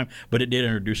sometimes. But it did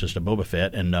introduce us to Boba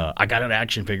Fett, and I got an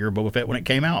action figure of Boba Fett when it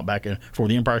came out before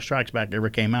The Empire Strikes Back ever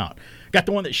came out. Got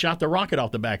the one that shot the rocket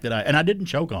off the back and I didn't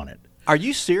choke on it. Are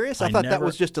you serious? I thought that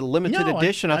was just a limited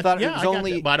edition. I thought it was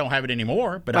only. But I don't have it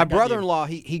anymore. But my brother-in-law,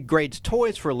 he grades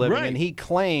toys for a living, and he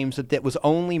claims that was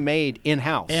only made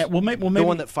in-house. Maybe the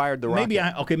one that fired the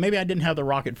rocket. Maybe I didn't have the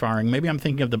rocket firing. Maybe I'm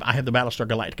thinking of I have the Battlestar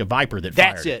Galactica Viper that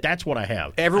fired. That's it. That's what I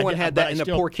have. Everyone had that, and the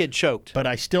poor kid choked. But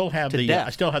I still have the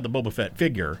Boba Fett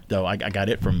figure, though. I got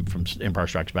it from Empire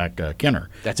Strikes Back Kenner,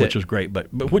 which was great.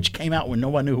 But which came out when no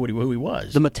one knew who he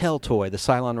was. The Mattel toy, the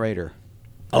Cylon Raider.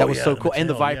 That was so cool. And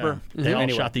the Viper. Yeah. They all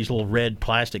shot these little red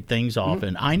plastic things off,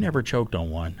 and I never choked on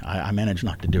one. I managed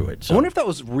not to do it. So. I wonder if that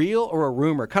was real or a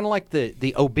rumor. Kind of like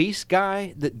the obese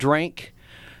guy that drank,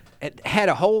 had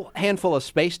a whole handful of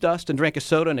space dust and drank a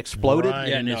soda and exploded.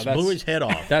 Right, and it blew his head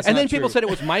off. And then people said it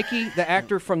was Mikey, the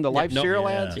actor from the Life cereal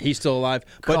ads. He's still alive.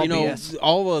 But,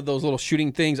 all of those little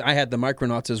shooting things, I had the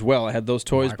Micronauts as well. I had those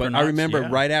toys. But I remember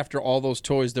right after all those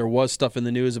toys, there was stuff in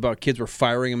the news about kids were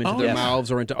firing them into their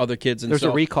mouths or into other kids. And There's a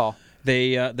recall.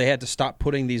 They had to stop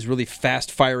putting these really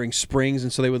fast-firing springs,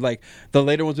 and so they would the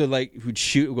later ones would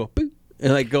shoot, would go boop,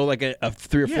 and go a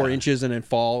 3 or 4 inches and then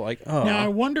fall. Now I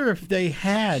wonder if they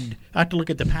had. I have to look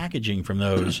at the packaging from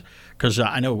those because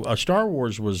I know Star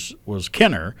Wars was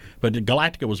Kenner, but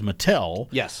Galactica was Mattel.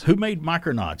 Yes. Who made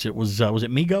Micronauts? It was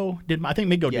it Mego? I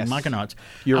think Mego did Micronauts.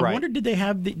 You're right. I wonder did they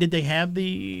have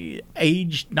the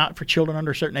age not for children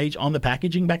under a certain age on the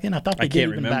packaging back then? I thought they did.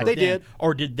 Can't remember. They did.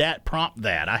 Or did that prompt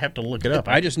that? I have to look it up.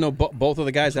 I just know both of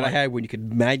the guys that I had when you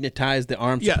could magnetize the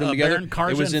arms to put them together. Baron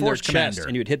Karza it was in Force their chest, Commander.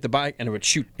 and you would hit the bike, and it would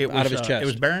shoot out of his chest. It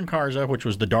was Baron Karza, which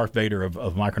was the Darth Vader of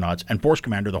Micronauts, and Force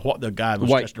Commander, the guy was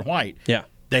dressed in white. Yeah.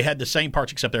 They had the same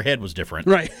parts except their head was different.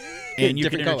 Right. And you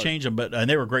could interchange them, and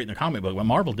they were great in the comic book. But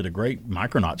Marvel did a great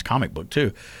Micronauts comic book,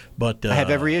 too. But I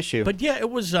have every issue. But, yeah, it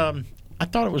was I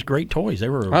thought it was great toys. They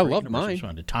were. I loved mine.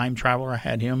 The Time Traveler, I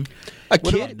had him. A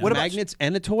kid with magnets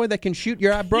and a toy that can shoot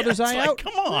your brother's eye out.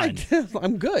 Come on,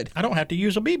 I'm good. I don't have to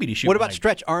use a BB to shoot. What about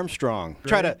Stretch Armstrong?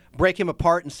 Try to break him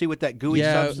apart and see what that gooey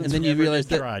substance. And then you realize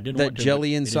that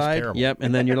jelly inside. Yep,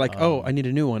 and then you're like, oh, I need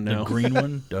a new one now. The green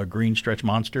one, the green Stretch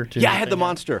Monster too. Yeah, I had the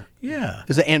monster. Yeah, it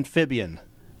was an amphibian.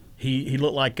 He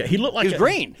looked like he was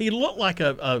green. He looked like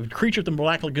a creature from the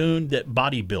Black Lagoon that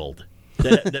body build.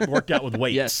 That worked out with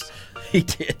weights. Yes, he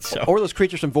did. So. Or those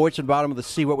creatures from Voyage to the Bottom of the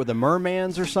Sea. What were the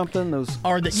mermans or something? Those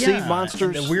sea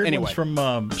monsters. The weird ones from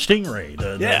Stingray,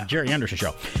 the Jerry Anderson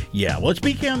show. Yeah, well, it's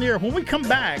BK on the air. When we come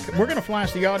back, we're going to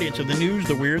flash the audience of the news,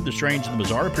 the weird, the strange, and the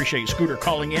bizarre. Appreciate Scooter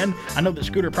calling in. I know that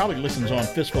Scooter probably listens on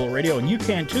Fistful Radio, and you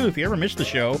can too. If you ever missed the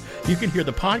show, you can hear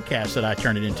the podcast that I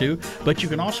turn it into. But you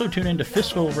can also tune into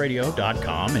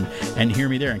fistfulradio.com and hear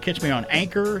me there and catch me on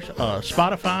Anchor,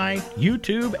 Spotify,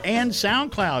 YouTube, and SoundCloud.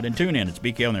 And tune in. It's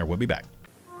BK on there. We'll be back.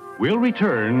 We'll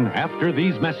return after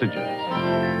these messages.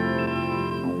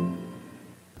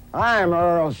 I'm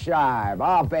Earl Scheib.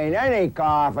 I'll paint any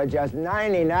car for just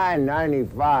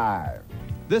 $99.95.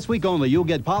 This week only, you'll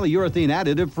get polyurethane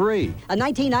additive free. A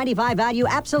 $19.95 value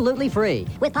absolutely free.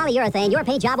 With polyurethane, your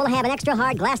paint job will have an extra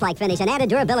hard glass-like finish and added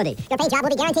durability. Your paint job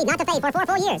will be guaranteed not to fade for 4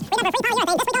 full years. Remember, free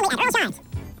polyurethane this week only at Earl Scheib's.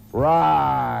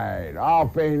 Right. I'll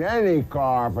paint any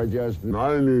car for just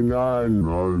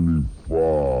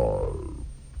 $99.95.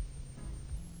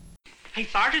 Hey,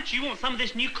 Sergeant, you want some of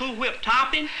this new Cool Whip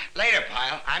topping? Later,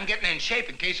 pile. I'm getting in shape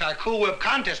in case our Cool Whip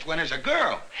contest winner's a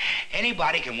girl.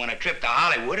 Anybody can win a trip to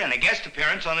Hollywood and a guest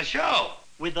appearance on the show.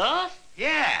 With us?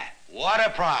 Yeah. What a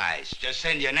prize. Just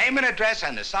send your name and address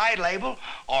and the side label,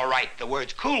 or write the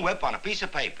words Cool Whip on a piece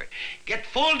of paper. Get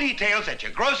full details at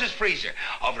your grocer's freezer.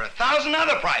 Over 1,000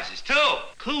 other prizes, too.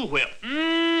 Cool Whip.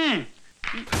 Mmm.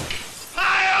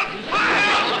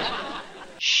 Pile!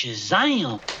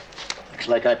 Shazam. Looks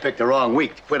like I picked the wrong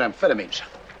week to quit amphetamines.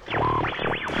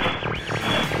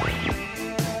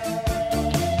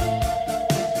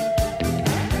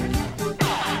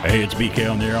 Hey, it's BK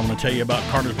on there. I'm going to tell you about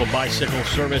Cartersville Bicycle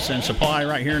Service and Supply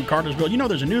right here in Cartersville. You know,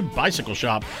 there's a new bicycle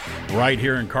shop right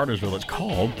here in Cartersville. It's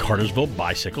called Cartersville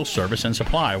Bicycle Service and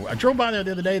Supply. I drove by there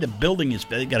the other day. The building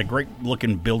they got a great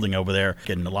looking building over there,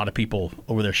 getting a lot of people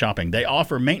over there shopping. They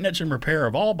offer maintenance and repair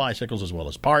of all bicycles as well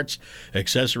as parts,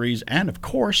 accessories, and of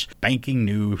course, banking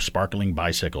new sparkling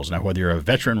bicycles. Now, whether you're a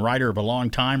veteran rider of a long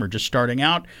time or just starting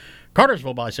out,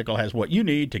 Cartersville Bicycle has what you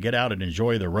need to get out and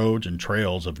enjoy the roads and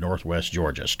trails of Northwest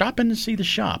Georgia. Stop in and see the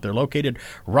shop. They're located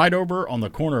right over on the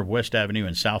corner of West Avenue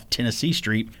and South Tennessee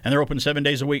Street, and they're open 7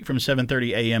 days a week from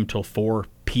 7:30 a.m. till 4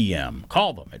 p.m.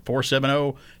 Call them at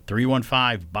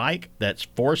 470-315-BIKE. That's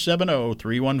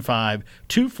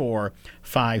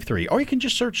 470-315-2453. Or you can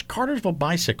just search Cartersville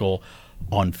Bicycle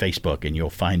on Facebook, and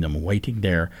you'll find them waiting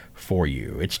there for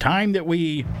you. It's time that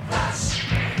we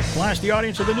flash the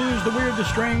audience of the news, the weird, the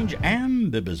strange, and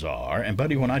bizarre. And,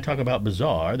 buddy, when I talk about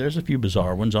bizarre, there's a few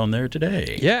bizarre ones on there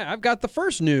today. Yeah, I've got the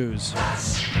first news.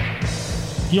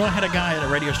 You know, I had a guy at a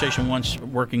radio station once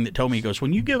working that told me, he goes,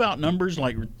 when you give out numbers,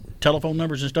 like telephone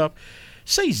numbers and stuff,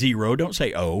 say 0, don't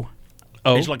say O.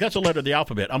 Oh. He's like, that's a letter of the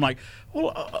alphabet. I'm like,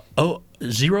 well,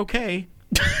 0K.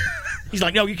 He's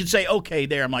like, no, you can say okay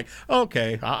there. I'm like,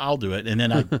 okay, I'll do it. And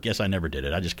then I guess I never did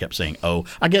it. I just kept saying oh.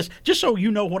 I guess just so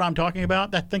you know what I'm talking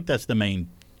about, I think that's the main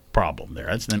problem there.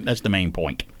 That's the main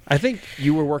point. I think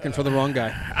you were working for the wrong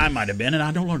guy. I might have been, and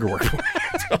I no longer work for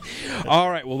it. All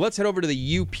right, well, let's head over to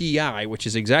the UPI, which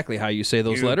is exactly how you say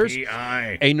those letters.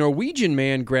 UPI. A Norwegian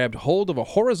man grabbed hold of a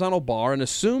horizontal bar and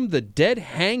assumed the dead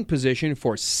hang position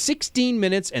for 16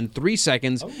 minutes and 3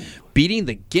 seconds, beating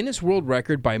the Guinness World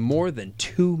Record by more than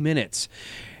 2 minutes.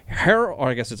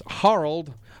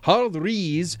 Harald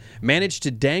Ries managed to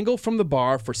dangle from the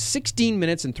bar for 16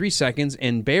 minutes and 3 seconds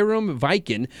in Bærum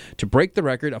Viken to break the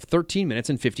record of 13 minutes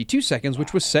and 52 seconds,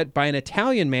 which was set by an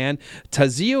Italian man,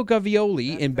 Tazio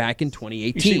Gavioli, back in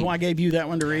 2018. You see why I gave you that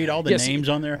one to read? All the names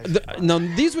on there? No,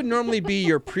 these would normally be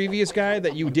your previous guy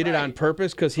that you did it on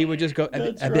purpose because he would just go,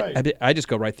 I just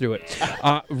go right through it.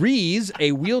 Ries,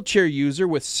 a wheelchair user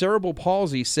with cerebral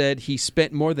palsy, said he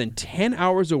spent more than 10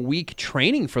 hours a week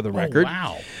training for the record.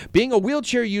 Wow. Being a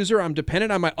wheelchair user, I'm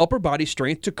dependent on my upper body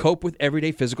strength to cope with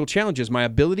everyday physical challenges. My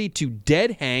ability to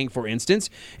dead hang, for instance,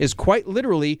 is quite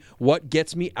literally what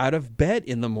gets me out of bed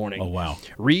in the morning. Oh, wow.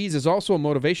 Rees is also a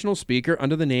motivational speaker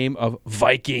under the name of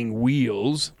Viking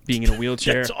Wheels, being in a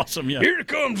wheelchair. That's awesome, yeah. Here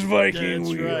comes Viking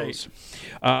Wheels.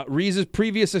 Right. Rees'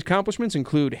 previous accomplishments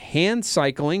include hand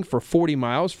cycling for 40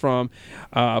 miles from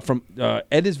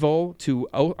Edisvoll to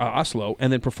Oslo,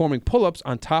 and then performing pull-ups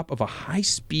on top of a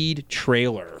high-speed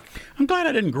trailer. I'm glad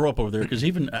I didn't grow up over there because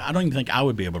I don't even think I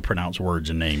would be able to pronounce words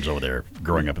and names over there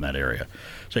growing up in that area.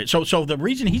 So the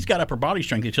reason he's got upper body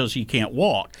strength is because he can't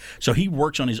walk. So he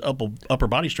works on his upper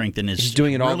body strength and he's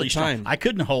doing it really all the time. I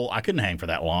couldn't hang for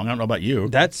that long. I don't know about you.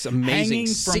 That's amazing.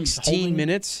 16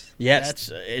 minutes.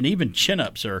 Yes. And even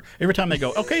chin-ups are every time they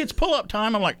go, okay, it's pull-up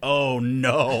time. I'm like, oh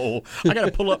no, I got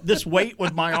to pull up this weight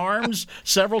with my arms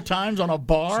several times on a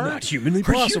bar. It's not humanly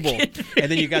possible.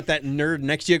 And then you got that nerd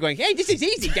next to you going, hey, this is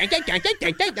easy.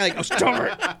 Like, oh,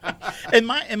 start. And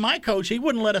my coach, he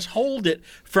wouldn't let us hold it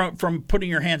from putting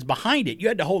your hands behind it. You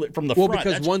had to hold it from the front. Well,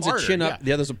 because one's a chin up,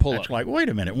 the other's a pull up. Like, wait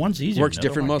a minute, one's easier. Works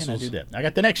different muscles. I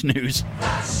got the next news.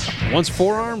 One's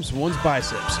forearms, one's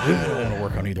biceps. I don't want to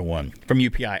work on either one. From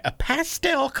UPI, a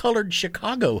pastel-colored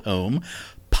Chicago home,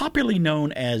 popularly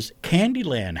known as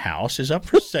Candyland House, is up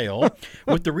for sale,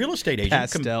 with the real estate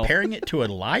agent comparing it to a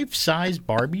life-size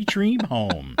Barbie dream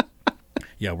home.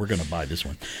 Yeah, we're going to buy this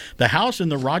one. The house in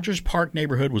the Rogers Park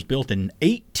neighborhood was built in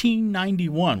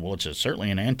 1891. Well, it's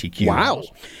certainly an antique house.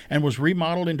 And was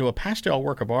remodeled into a pastel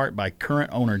work of art by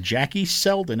current owner Jackie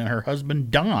Selden and her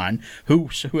husband Don, who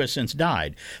has since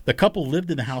died. The couple lived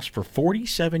in the house for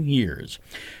 47 years.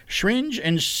 Schringe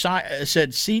and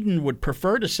said Seaton would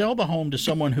prefer to sell the home to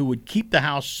someone who would keep the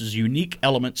house's unique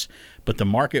elements, but the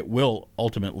market will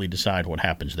ultimately decide what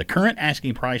happens. The current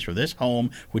asking price for this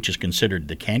home, which is considered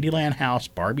the Candyland House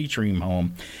Barbie Dream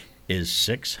Home, is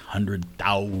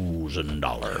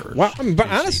 $600,000. Wow, but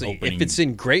honestly, if it's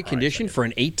in great condition for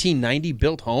an 1890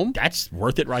 built home, that's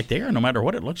worth it right there, no matter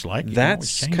what it looks like.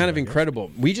 That's kind of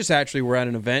incredible. We just actually were at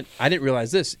an event. I didn't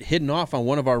realize this. Hidden off on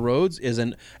one of our roads is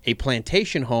a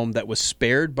plantation home that was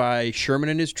spared by Sherman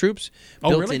and his troops,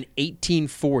 built in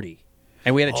 1840.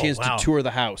 And we had a chance to tour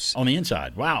the house. On the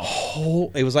inside.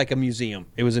 Wow. It was like a museum.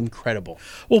 It was incredible.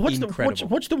 Well, what's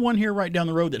the one here right down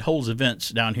the road that holds events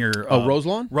down here?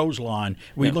 Roselawn? Roselawn.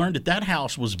 We learned that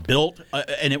house was built,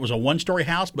 and it was a one-story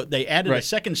house, but they added a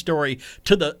second story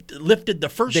lifted the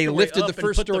first story up. They lifted the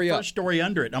first story up. First story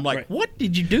under it. And I'm like, what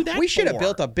did you do that We should have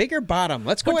built a bigger bottom.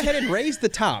 Let's go ahead and raise the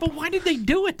top. But why did they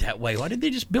do it that way? Why did they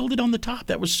just build it on the top?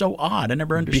 That was so odd. I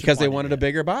never understood. Because they wanted a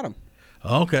bigger bottom.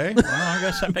 Okay, well, I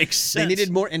guess that makes sense. They needed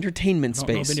more entertainment space.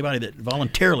 I don't know of anybody that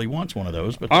voluntarily wants one of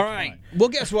those. But all right. Fine. Well,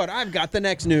 guess what? I've got the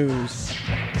next news.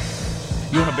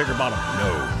 You want a bigger bottom?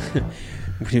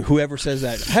 No. Whoever says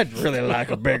that, I'd really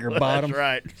like a bigger bottom. That's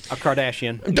right. A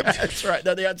Kardashian. That's right.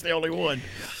 That's the only one.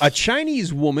 A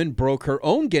Chinese woman broke her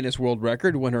own Guinness World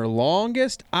Record when her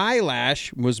longest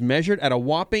eyelash was measured at a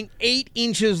whopping 8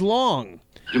 inches long.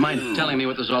 Do you mind telling me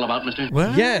what this is all about, mister?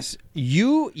 What? Yes.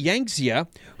 Yu Yangxia,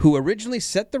 who originally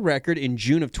set the record in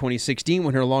June of 2016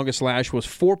 when her longest lash was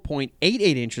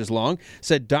 4.88 inches long,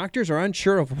 said doctors are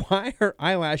unsure of why her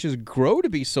eyelashes grow to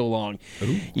be so long.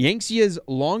 Yangxia's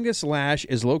longest lash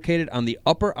is located on the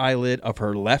upper eyelid of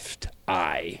her left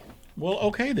eye. Well,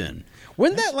 okay then.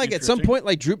 Wouldn't that like at some point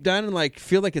like droop down and like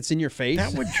feel like it's in your face?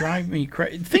 That would drive me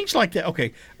crazy. Things like that.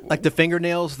 Okay, like the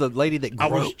fingernails. The lady that I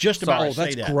was just about to say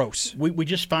that's that. Gross. We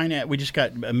just find out. We just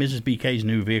got Mrs. BK's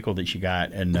new vehicle that she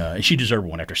got, and she deserved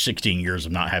one after 16 years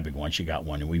of not having one. She got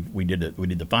one, and we did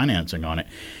the financing on it.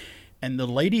 And the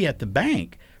lady at the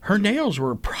bank, her nails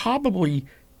were probably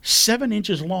 7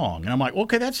 inches long. And I'm like,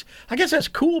 okay, I guess that's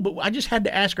cool, but I just had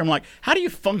to ask her, I'm like, how do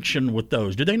you function with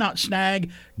those? Do they not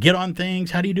snag, get on things?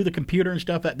 How do you do the computer and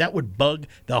stuff? That would bug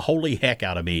the holy heck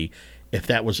out of me if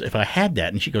I had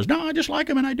that. And she goes, no, I just like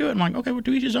them and I do it. I'm like, okay, well,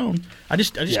 to each his own. I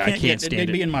just can't get it.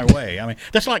 They'd be in my way. I mean,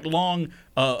 that's like long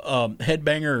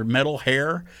headbanger metal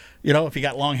hair. You know, if you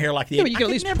got long hair like the you can at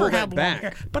least pull that back.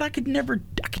 Hair, but I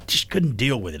just couldn't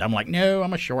deal with it. I'm like, no,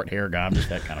 I'm a short hair guy. I'm just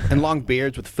that kind of guy. And long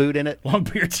beards with food in it. Long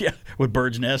beards, yeah, with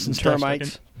bird's nests and stuff.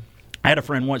 Termites. I had a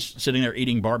friend once sitting there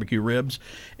eating barbecue ribs,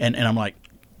 and I'm like,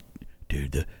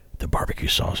 dude, the barbecue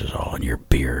sauce is all in your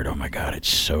beard. Oh my God, it's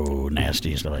so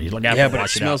nasty. He's like, yeah, but it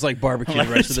smells like barbecue the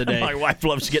rest of the day. My wife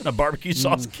loves getting a barbecue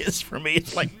sauce kiss from me.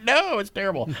 It's like, no, it's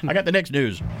terrible. I got the next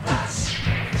news.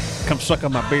 Come suck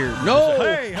on my beard. No.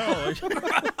 Hey,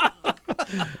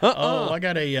 I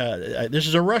got this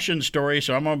is a Russian story,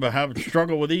 so I'm going to have to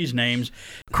struggle with these names.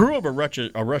 Crew of a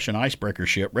Russian icebreaker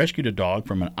ship rescued a dog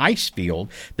from an ice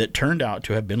field that turned out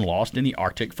to have been lost in the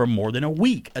Arctic for more than a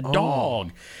week. A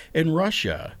dog in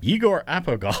Russia. Yegor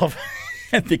Apogov,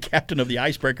 the captain of the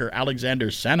icebreaker Alexander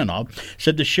Sananov,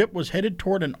 said the ship was headed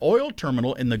toward an oil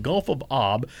terminal in the Gulf of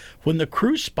Ob when the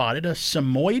crew spotted a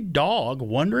Samoyed dog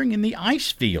wandering in the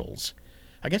ice fields.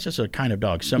 I guess it's a kind of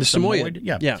dog. Samoyed.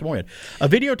 Yeah, Samoyed. A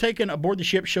video taken aboard the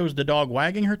ship shows the dog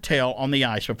wagging her tail on the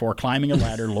ice before climbing a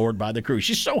ladder lowered by the crew.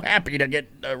 She's so happy to get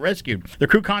rescued. The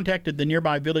crew contacted the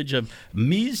nearby village of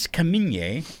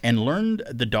Mizkamine and learned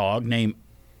the dog named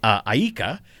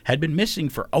Aika had been missing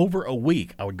for over a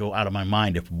week. I would go out of my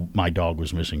mind if my dog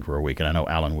was missing for a week, and I know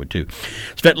Alan would too.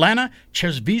 Svetlana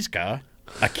Chezvizka,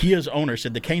 Akia's owner,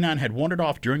 said the canine had wandered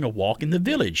off during a walk in the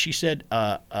village. She said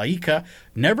Aika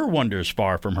never wanders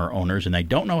far from her owners, and they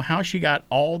don't know how she got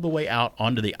all the way out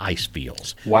onto the ice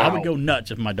fields. Wow. I would go nuts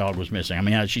if my dog was missing. I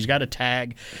mean, she's got a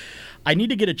tag. I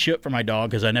need to get a chip for my dog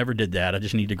because I never did that. I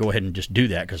just need to go ahead and just do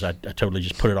that because I totally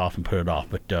just put it off.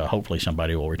 But hopefully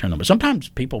somebody will return them. But sometimes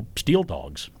people steal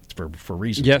dogs for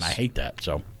reasons, and I hate that.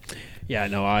 So. Yeah,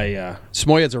 no,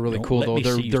 Samoyeds are really cool though.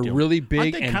 They're really big.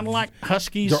 Aren't they kind of like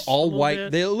huskies? They're all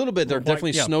white. They're a little bit. They're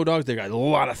definitely snow dogs. They got a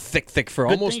lot of thick fur.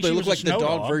 Almost they look like the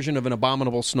dog version of an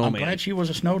abominable snowman. I'm glad she was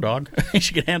a snow dog.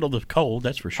 She could handle the cold.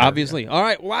 That's for sure. Obviously. All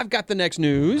right. Well, I've got the next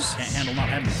news. Can't handle not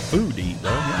having food to eat though.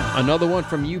 Yeah. Another one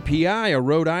from UPI. A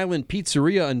Rhode Island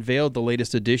pizzeria unveiled the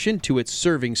latest addition to its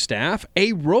serving staff: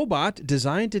 a robot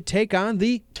designed to take on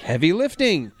the heavy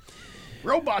lifting.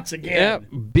 Robots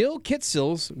again. Bill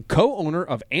Kitsills, co-owner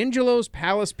of Angelo's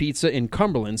Palace Pizza in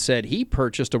Cumberland, said he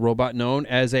purchased a robot known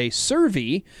as a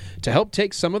Servy to help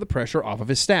take some of the pressure off of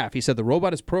his staff. He said the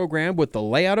robot is programmed with the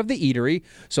layout of the eatery,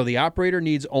 so the operator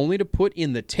needs only to put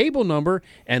in the table number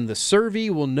and the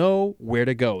Servy will know where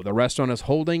to go. The restaurant is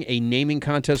holding a naming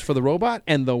contest for the robot,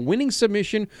 and the winning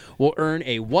submission will earn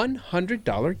a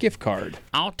 $100 gift card.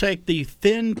 I'll take the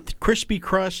thin, crispy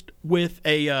crust with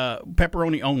a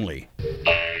pepperoni only.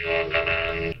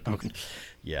 Okay.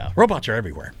 Yeah, robots are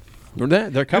everywhere.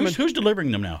 They're coming. Who's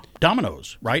delivering them now?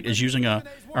 Domino's, right?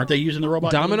 Aren't they using the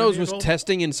robot? Domino's was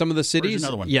testing in some of the cities.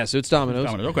 Another one? Yes, it's Domino's.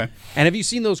 Okay. And have you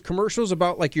seen those commercials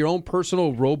about like your own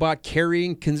personal robot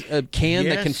carrying can that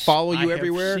can follow you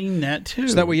everywhere? I've seen that too.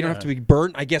 So that way you don't have to be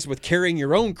burnt. I guess with carrying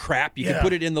your own crap, you can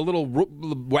put it in the little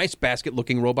rice basket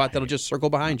looking robot that'll just circle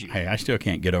behind you. Hey, I still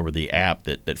can't get over the app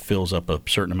that fills up a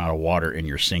certain amount of water in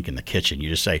your sink in the kitchen. You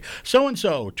just say,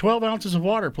 so-and-so, 12 ounces of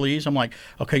water, please. I'm like,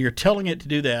 okay, you're telling it to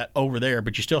do that over there,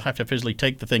 but you still have to physically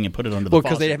take the thing and put it under the faucet.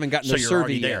 Well, because they haven't gotten the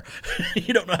Servy there.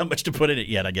 You don't know how much to put in it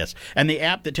yet, I guess. And the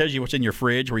app that tells you what's in your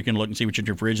fridge, where you can look and see what's in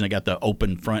your fridge, and they got the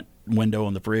open front window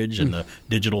on the fridge and the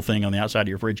digital thing on the outside of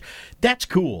your fridge. That's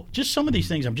cool. Just some of these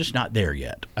things, I'm just not there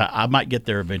yet. I might get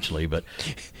there eventually, but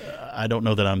I don't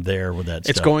know that I'm there with that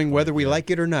stuff. It's going whether we like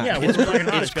it or not. Yeah,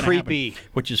 it's creepy, happen,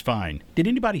 which is fine. Did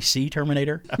anybody see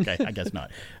Terminator? Okay, I guess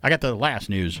not. I got the last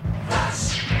news from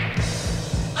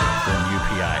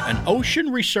UPI. An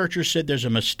ocean researcher said there's a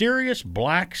mysterious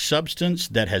black substance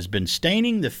that has been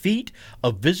staining the feet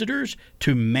of visitors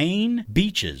to Maine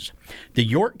beaches. The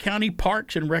York County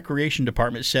Parks and Recreation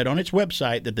Department said on its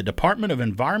website that the Department of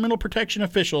Environmental Protection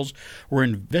officials were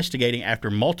investigating after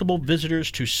multiple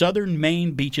visitors to southern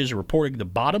Maine beaches reporting the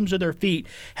bottoms of their feet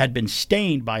had been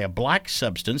stained by a black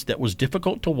substance that was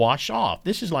difficult to wash off.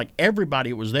 This is like everybody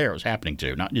that was there it was happening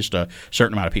to, not just a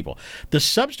certain amount of people. The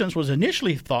substance was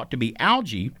initially thought to be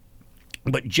algae,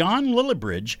 but John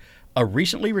Lillibridge, a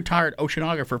recently retired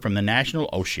oceanographer from the National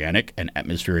Oceanic and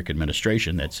Atmospheric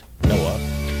Administration, that's NOAA,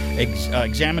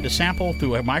 examined a sample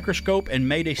through a microscope and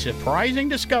made a surprising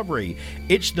discovery.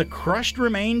 It's the crushed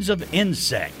remains of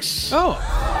insects. Oh.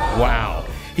 Wow.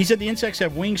 He said the insects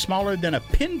have wings smaller than a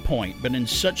pinpoint, but in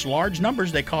such large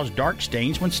numbers they cause dark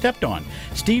stains when stepped on.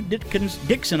 Steve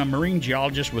Dixon, a marine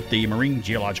geologist with the Marine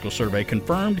Geological Survey,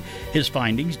 confirmed his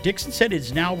findings. Dixon said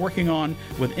it's now working on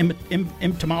with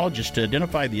entomologists to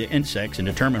identify the insects and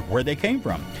determine where they came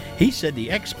from. He said he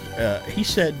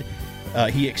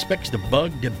expects the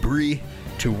bug debris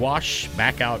to wash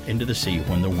back out into the sea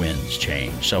when the winds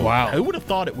change. So who would have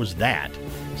thought it was that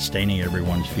staining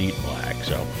everyone's feet black?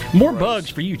 So more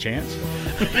bugs for you, Chance.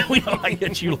 We know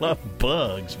that you love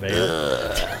bugs,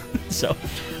 man. So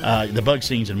the bug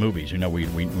scenes in movies, we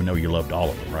know you loved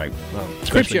all of them, right?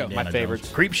 Creepshow, my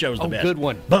favorites. Creepshow's the best. Good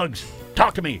one. Bugs,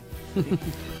 talk to me.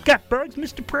 Got bugs,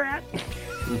 Mr. Pratt?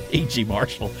 E.G.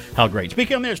 Marshall, how great.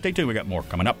 Speaking on there, stay tuned. We got more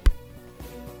coming up.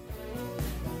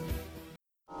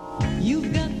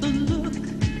 You've got the look,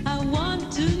 I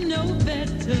want to know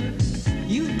better.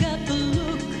 You've got the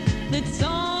look that's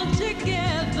all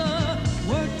together,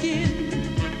 working,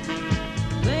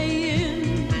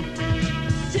 playing,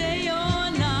 day or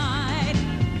night.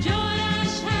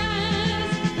 Jordache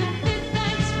has the fit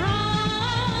that's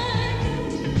right.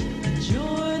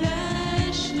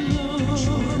 Jordache look.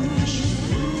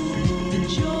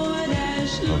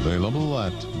 Jordache look. Available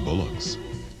at Bullock's.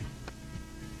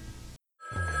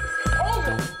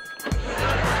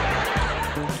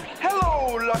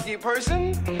 Lucky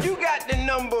person, you got the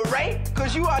number right,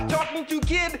 cause you are talking to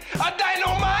Kid a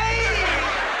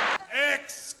Dynamite!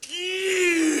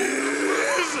 Excuse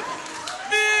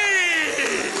me!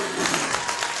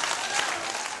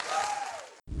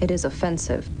 It is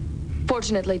offensive.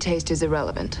 Fortunately, taste is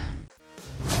irrelevant.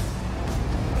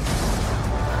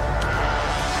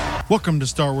 Welcome to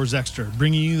Star Wars Extra,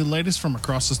 bringing you the latest from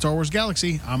across the Star Wars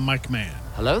galaxy. I'm Mike Mann.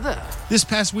 Hello there. This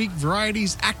past week,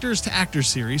 Variety's Actors to Actors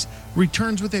series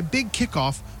returns with a big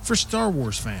kickoff for Star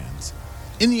Wars fans.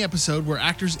 In the episode where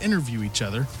actors interview each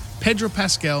other, Pedro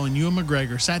Pascal and Ewan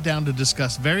McGregor sat down to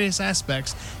discuss various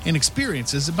aspects and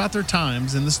experiences about their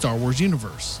times in the Star Wars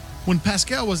universe. When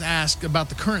Pascal was asked about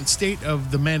the current state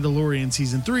of The Mandalorian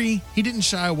Season 3, he didn't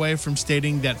shy away from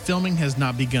stating that filming has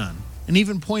not begun, and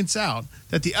even points out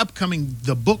that the upcoming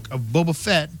The Book of Boba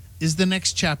Fett is the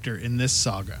next chapter in this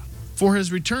saga. For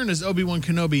his return as Obi-Wan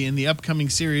Kenobi in the upcoming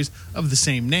series of the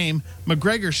same name,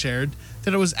 McGregor shared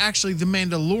that it was actually The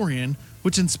Mandalorian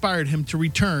which inspired him to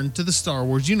return to the Star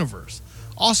Wars universe,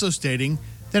 also stating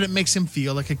that it makes him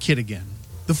feel like a kid again.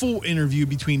 The full interview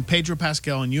between Pedro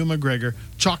Pascal and Ewan McGregor,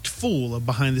 chocked full of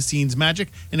behind-the-scenes magic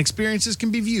and experiences, can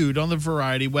be viewed on the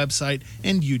Variety website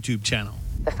and YouTube channel.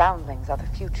 The foundlings are the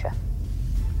future.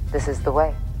 This is the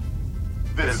way.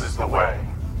 This is the way.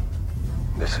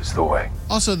 This is the way.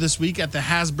 Also this week at the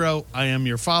Hasbro I Am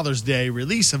Your Father's Day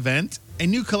release event, a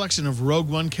new collection of Rogue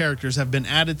One characters have been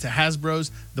added to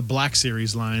Hasbro's The Black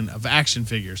Series line of action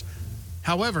figures.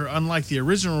 However, unlike the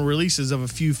original releases of a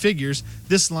few figures,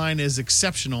 this line is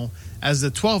exceptional as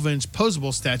the 12-inch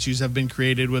posable statues have been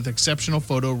created with exceptional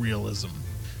photorealism.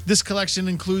 This collection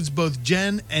includes both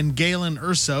Jen and Galen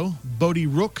Erso, Bodhi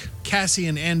Rook,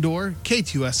 Cassian Andor,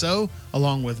 K2SO,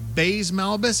 along with Baze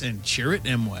Malbus and Chirrut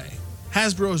Imwe.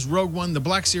 Hasbro's Rogue One The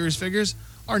Black Series figures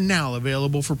are now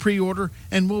available for pre-order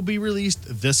and will be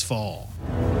released this fall.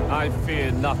 I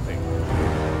fear nothing.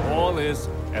 All is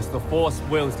as the Force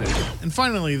wills it. And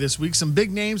finally this week, some big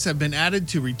names have been added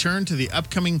to return to the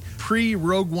upcoming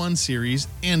pre-Rogue One series,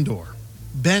 Andor.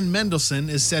 Ben Mendelsohn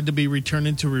is said to be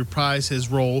returning to reprise his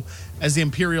role as the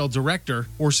Imperial Director,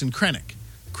 Orson Krennic.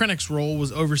 Krennic's role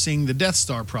was overseeing the Death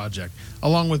Star project,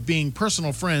 along with being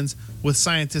personal friends with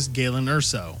scientist Galen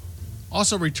Erso.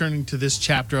 Also returning to this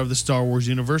chapter of the Star Wars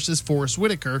universe is Forrest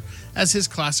Whitaker as his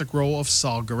classic role of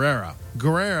Saw Gerrera.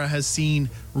 Gerrera has seen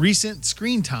recent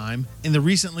screen time in the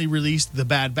recently released The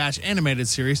Bad Batch animated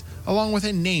series, along with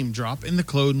a name drop in the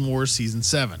Clone Wars Season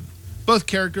 7. Both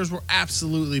characters will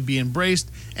absolutely be embraced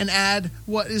and add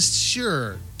what is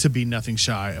sure to be nothing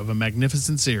shy of a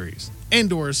magnificent series.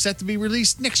 Andor is set to be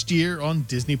released next year on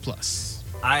Disney+.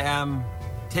 I am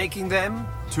taking them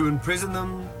to imprison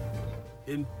them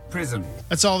in prison.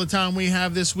 That's all the time we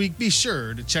have this week. Be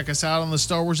sure to check us out on the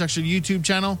Star Wars Extra YouTube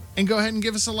channel and go ahead and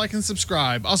give us a like and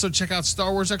subscribe. Also, check out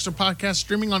Star Wars Extra podcast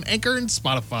streaming on Anchor and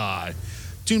Spotify.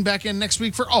 Tune back in next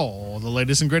week for all the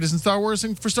latest and greatest in Star Wars.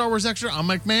 And for Star Wars Extra, I'm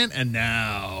Mike Mann, and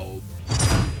now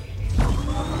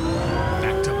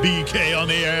back to BK on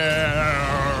the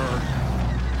air.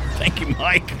 Thank you,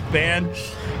 Mike Mann,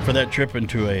 for that trip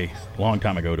into a long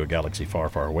time ago to a galaxy far,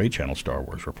 far away channel Star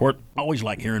Wars report. Always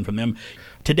like hearing from them.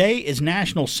 Today is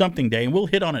National Something Day, and we'll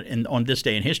hit on it on this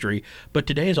day in history, but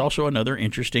today is also another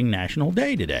interesting national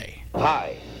day today.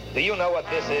 Hi, do you know what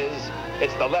this is?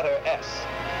 It's the letter S.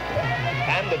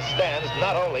 And it stands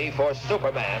not only for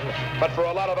Superman, but for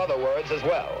a lot of other words as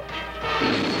well.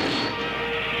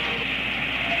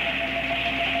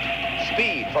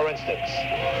 Speed, for instance.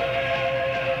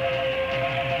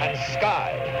 And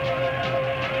sky.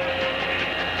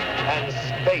 And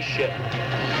spaceship.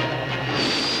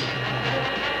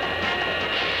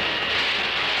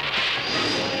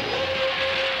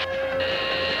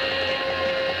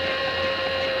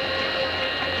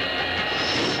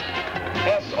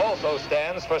 S also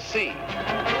stands for sea.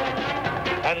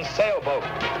 And sailboat.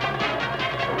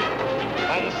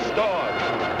 And storm.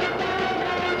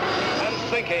 And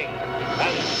sinking.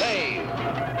 And save.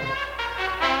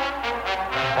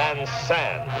 And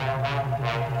sand.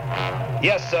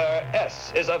 Yes, sir,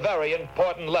 S is a very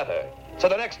important letter. So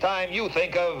the next time you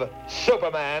think of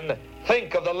Superman,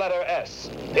 think of the letter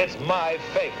S. It's my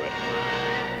favorite.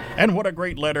 And what a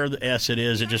great letter, the S it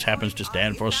is. It just happens to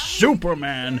stand for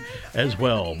Superman as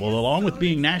well. Well, along with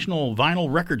being National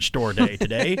Vinyl Record Store Day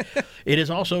today, it is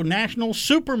also National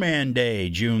Superman Day,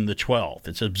 June the 12th.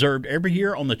 It's observed every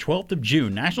year on the 12th of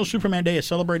June. National Superman Day is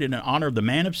celebrated in honor of the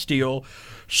Man of Steel,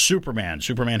 Superman.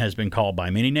 Superman has been called by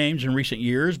many names in recent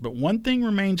years, but one thing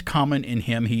remains common in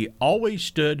him. He always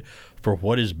stood for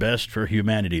what is best for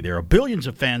humanity. There are billions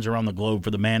of fans around the globe for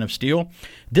the Man of Steel.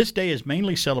 This day is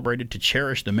mainly celebrated to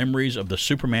cherish the memories of the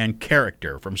Superman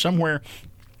character. From somewhere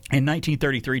in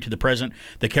 1933 to the present,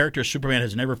 the character Superman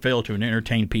has never failed to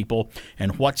entertain people.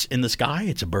 And what's in the sky?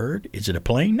 It's a bird? Is it a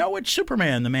plane? No, it's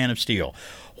Superman, the Man of Steel.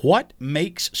 What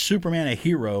makes Superman a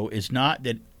hero is not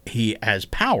that he has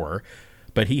power,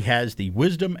 but he has the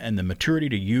wisdom and the maturity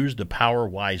to use the power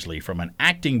wisely. From an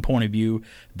acting point of view,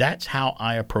 that's how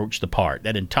I approach the part.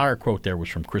 That entire quote there was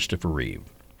from Christopher Reeve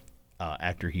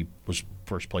after he was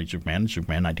first played Superman in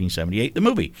Superman 1978, the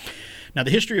movie. Now,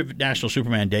 the history of National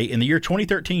Superman Day. In the year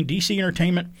 2013, DC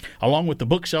Entertainment, along with the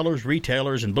booksellers,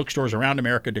 retailers, and bookstores around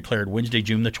America, declared Wednesday,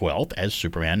 June the 12th as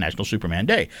National Superman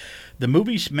Day. The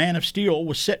movie's Man of Steel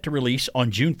was set to release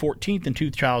on June 14th in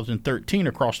 2013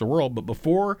 across the world, but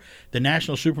before the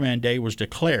National Superman Day was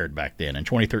declared back then in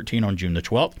 2013 on June the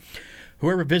 12th.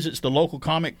 Whoever visits the local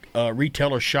comic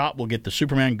retailer shop will get the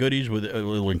Superman goodies.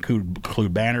 Will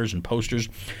include banners and posters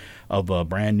of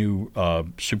brand new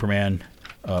Superman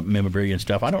memorabilia and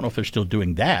stuff. I don't know if they're still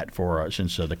doing that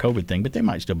since the COVID thing, but they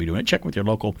might still be doing it. Check with your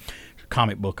local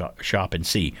comic book shop and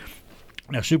see.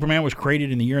 Now, Superman was created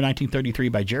in the year 1933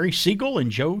 by Jerry Siegel and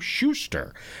Joe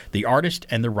Shuster, the artist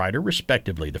and the writer,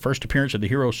 respectively. The first appearance of the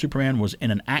hero Superman was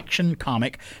in an Action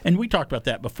comic, and we talked about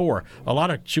that before. A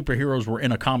lot of superheroes were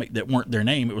in a comic that weren't their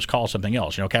name. It was called something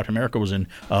else. You know, Captain America was in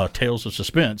Tales of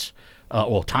Suspense,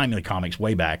 Timely Comics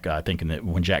way back, I think,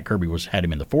 when Jack Kirby had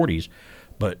him in the 40s.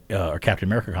 Or Captain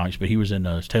America comics, but he was in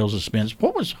Tales of Suspense.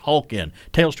 What was Hulk in?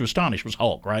 Tales to Astonish was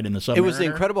Hulk, right? In the Submariner? It was the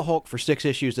Incredible Hulk for 6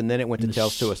 issues, and then it went to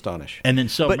Tales to Astonish. And then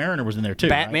Submariner was in there, too.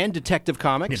 Batman, right? Detective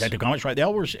Comics. Detective Comics, right. They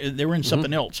were in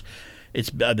something else. It's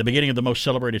the beginning of the most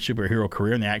celebrated superhero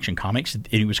career in the Action Comics.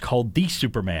 He was called the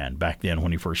Superman back then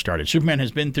when he first started. Superman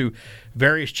has been through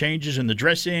various changes in the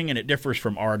dressing, and it differs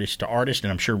from artist to artist.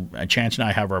 And I'm sure Chance and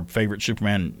I have our favorite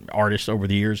Superman artists over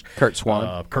the years. Kurt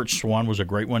Swan. Kurt Swan was a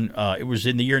great one. It was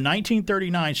in the year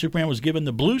 1939. Superman was given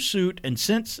the blue suit, and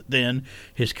since then,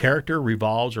 his character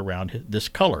revolves around this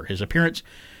color. His appearance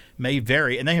may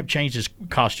vary, and they have changed his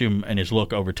costume and his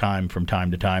look over time from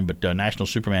time to time, but National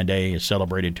Superman Day is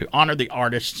celebrated to honor the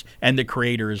artists and the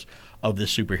creators of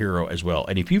this superhero as well.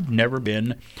 And if you've never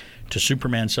been to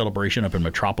Superman Celebration up in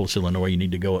Metropolis, Illinois, you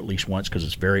need to go at least once because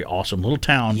it's very awesome. Little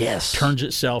town turns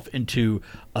itself into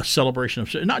a celebration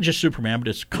of not just Superman, but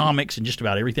it's comics and just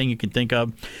about everything you can think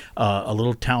of. A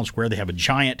little town square. They have a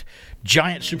giant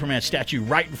Superman statue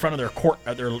right in front of their court,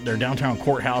 their downtown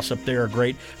courthouse up there.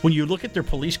 Great. When you look at their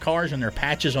police cars and their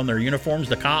patches on their uniforms,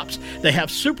 the cops, they have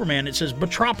Superman. It says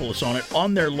Metropolis on it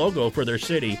on their logo for their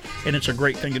city, and it's a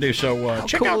great thing to do. So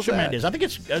check out Superman Days. I think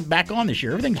it's back on this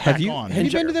year. Everything's back on. Have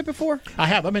you been to that before? I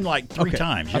have. I've been like 3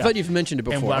 times. I thought you've mentioned it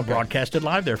before. And I broadcasted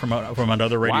live there from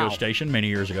another radio station many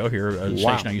years ago here, a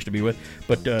station I used to be with.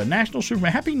 But National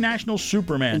Superman, happy National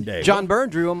Superman Day. John Byrne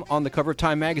drew him on the cover of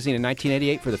Time magazine in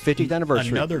 1988 for the 50th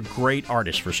anniversary. Another great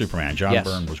artist for Superman. John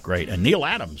Byrne was great. And Neil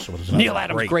Adams was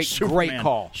another great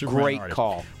call. Superman Great artist.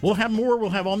 call. We'll have more. We'll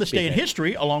have On This Day in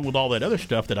History, along with all that other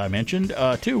stuff that I mentioned,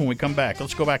 too, when we come back.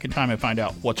 Let's go back in time and find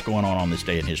out what's going on this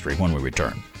day in history when we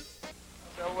return.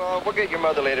 So we'll get your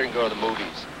mother later and go to the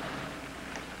movies.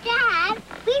 Dad,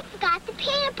 we forgot the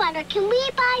peanut butter. Can we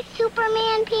buy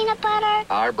Superman peanut butter?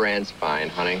 Our brand's fine,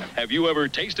 honey. Have you ever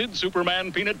tasted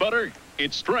Superman peanut butter?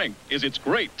 Its strength is its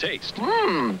great taste.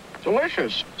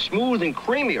 Delicious. Smooth and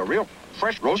creamy. A real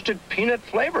fresh roasted peanut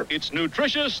flavor. It's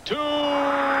nutritious too.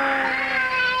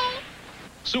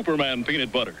 Superman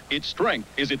peanut butter. Its strength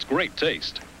is its great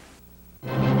taste.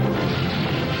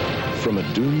 From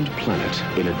a doomed planet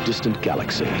in a distant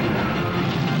galaxy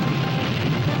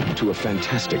to a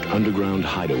fantastic underground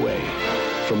hideaway,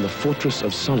 from the Fortress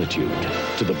of Solitude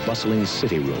to the bustling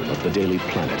city room of the Daily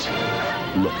Planet.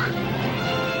 Look,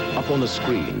 up on the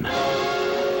screen,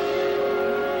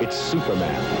 it's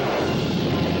Superman.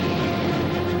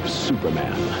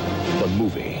 Superman, the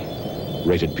movie,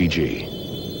 rated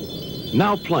PG.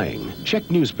 Now playing. Check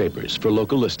newspapers for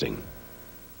local listing.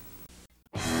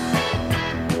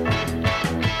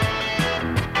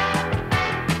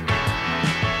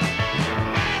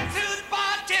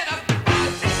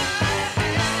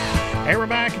 Hey, we're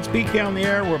back. It's BK on the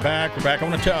air. We're back. I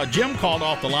want to tell Jim called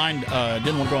off the line.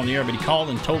 Didn't want to go on the air, but he called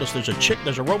and told us there's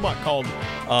a robot called.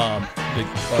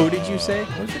 Who did you say?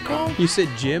 What's it called? You said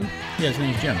Jim? Yeah, his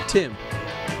name's Jim. Tim.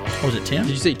 Oh, was it Tim?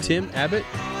 Did you say Tim Abbott?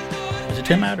 Is it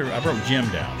Tim Abbott? I wrote Jim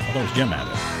down. I thought it was Jim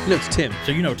Abbott. No, it's Tim.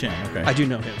 So you know Tim, okay. I do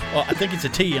know him. Well, I think it's a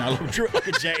T, and I drew it like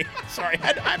a J. Sorry,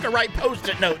 I have to write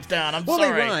Post-it notes down. I'm sorry.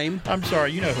 Well, they rhyme. I'm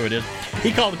sorry. You know who it is.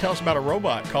 He called to tell us about a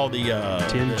robot called the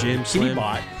Jim Slim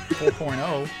KittyBot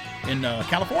 4.0 in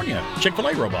California.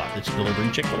 Chick-fil-A robot that's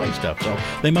delivering Chick-fil-A stuff. So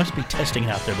they must be testing it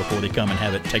out there before they come and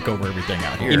have it take over everything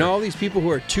out here. You know, all these people who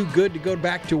are too good to go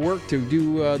back to work to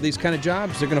do these kind of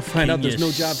jobs, they're going to find out there's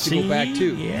no jobs to go back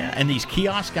to. Yeah, and these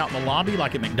kiosks out in the lobby,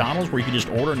 like at McDonald's, where you can just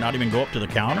order and not even go up to the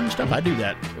counter and stuff. I do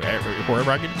that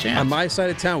wherever I get a chance. On my side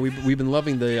of town, we've been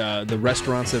loving the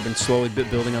restaurants that have been slowly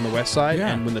building on the west side.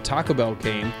 Yeah. And when the Taco Bell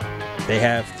came, they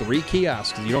have 3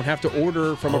 kiosks. You don't have to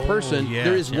order from a person. Yes.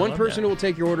 There is one person who will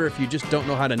take your order if you just don't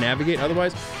know how to navigate.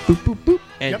 Otherwise, boop, boop, boop,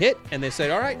 and hit, and they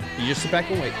say, all right, you just sit back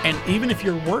and wait. And even if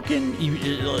you're working,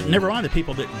 never mind the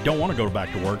people that don't want to go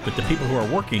back to work, but the people who are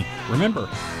working, remember,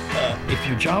 if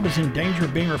your job is in danger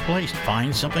of being replaced,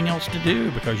 find something else to do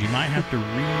because you might have to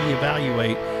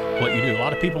reevaluate what you do. A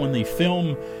lot of people in the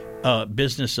film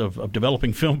business of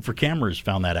developing film for cameras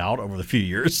found that out over the few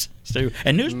years. So,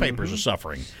 and newspapers are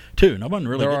suffering, too. No one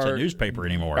really gets a newspaper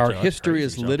anymore. Our history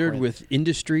is littered with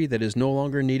industry that is no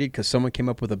longer needed because someone came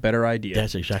up with a better idea.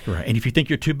 That's exactly right. And if you think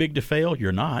you're too big to fail,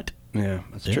 you're not. Yeah,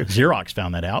 that's true. Xerox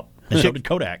found that out, and so did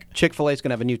Kodak. Chick-fil-A is going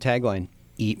to have a new tagline,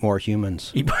 eat more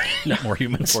humans. Eat more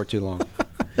humans. Before too long.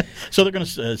 So they're going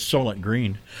to Soylent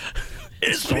Green.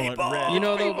 You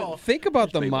know, though, think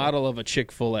about the model of a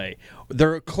Chick-fil-A.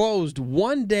 They're closed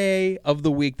one day of the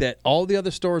week that all the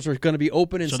other stores are going to be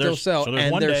open and still sell,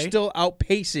 and they're still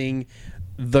outpacing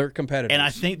their competitors. And I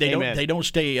think they don't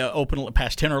stay open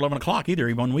past 10 or 11 o'clock either,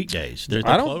 even on weekdays. They're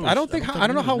I closed.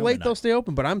 don't know how late they'll stay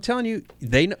open, but I'm telling you,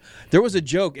 they know. There was a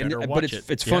joke, but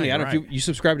it's funny. Yeah, I don't know if you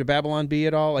subscribe to Babylon Bee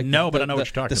at all. Like no, but I know what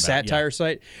you're talking about. The satire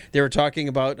site. They were talking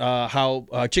about how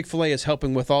Chick-fil-A is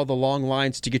helping with all the long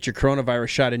lines to get your coronavirus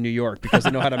shot in New York because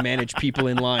they know how to manage people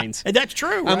in lines. And that's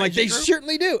true. I'm like, they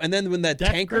certainly do. And then when that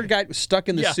tanker got stuck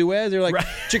in the Suez, they're like,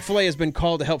 Chick-fil-A has been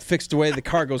called to help fix the way the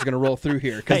cargo is going to roll through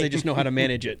here because they just know how to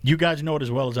manage it. You guys know it as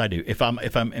well as I do. If I'm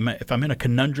in a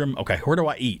conundrum, okay, where do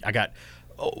I eat? I got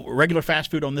regular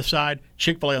fast food on this side,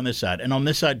 Chick-fil-A on this side, and on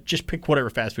this side, just pick whatever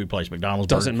fast food place, McDonald's,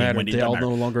 doesn't Burger King, matter. Wendy's, They all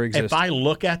no longer exist. If I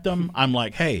look at them, I'm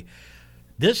like, hey,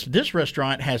 this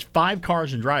restaurant has 5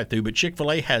 cars in drive-through, but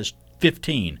Chick-fil-A has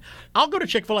 15. I'll go to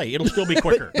Chick-fil-A. It'll still be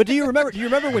quicker. But do you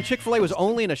remember when Chick-fil-A was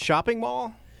only in a shopping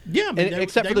mall? Yeah,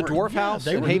 except for the Dwarf House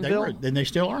in Haydenville. And they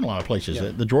still are in a lot of places.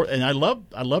 Yeah. The dwarf, and I love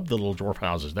the little dwarf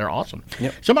houses. They're awesome.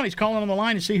 Yep. Somebody's calling on the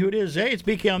line to see who it is. Hey, it's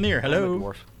BK on the air.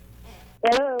 Hello.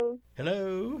 Hello.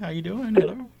 Hello. How you doing?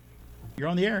 Hello. You're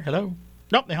on the air. Hello.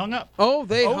 Nope, they hung up. Oh,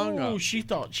 they hung up. Oh, she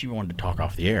thought she wanted to talk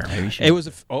off the air. Maybe she. It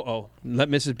was let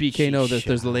Mrs. BK know that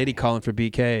there's a lady calling for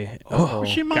BK. Oh,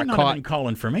 she might not have been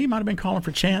calling for me. Might have been calling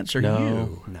for Chance or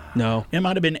you. No. It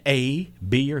might have been A,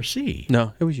 B, or C.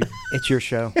 No, it was you. It's your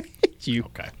show. It's you.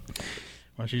 Okay.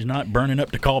 Well, she's not burning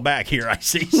up to call back here, I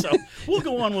see. So we'll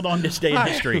go on with On This Day in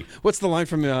History. What's the line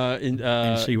from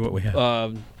and see what we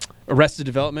have. Arrested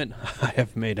Development? I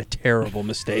have made a terrible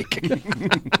mistake.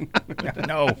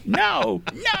 No.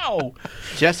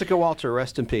 Jessica Walter,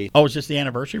 rest in peace. Oh, is this the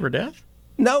anniversary of her death?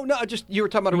 No, just you were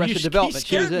talking about Arrested Development.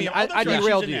 She was in. I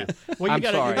derailed you. Well, I'm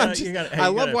sorry. I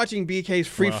love watching BK's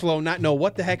free flow, not know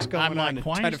what the heck's going on.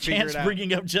 Why try to is figure Chance it out.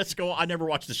 bringing up Jessica? I never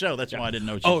watched the show. That's why I didn't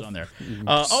know she was on there.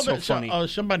 So funny.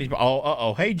 Somebody's.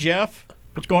 Hey, Jeff.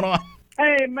 What's going on?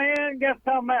 Hey, man, guess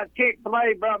talking about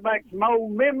Chick-fil-A brought back some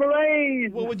old memories.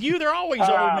 Well, with you, they're always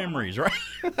old memories, right?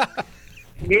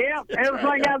 Yeah,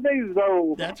 everything I do is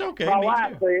old. That's okay. My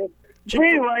wife says.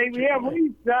 Anyway, we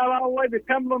used to drive all the way to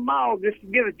Cumberland Mall just to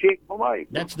get a Chick-fil-A.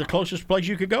 That's the closest place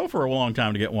you could go for a long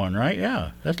time to get one, right?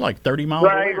 Yeah, that's like 30 miles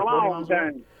away. Right, a long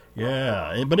time.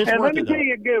 Yeah, but it's and worth let me it, though. tell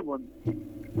you a good one.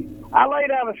 I laid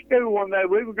out of school one day.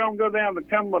 We were going to go down to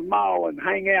Cumberland Mall and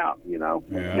hang out, in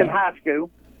high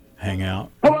school. Hang out.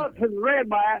 Pull up to the red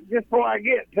light just before I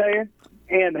get there,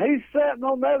 and who's sitting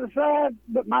on the other side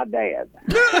but my dad?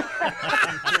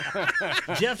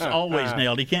 Jeff's always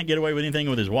nailed. He can't get away with anything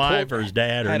with his wife or his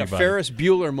dad or had anybody. A Ferris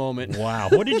Bueller moment. Wow.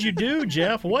 What did you do,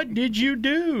 Jeff? What did you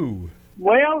do?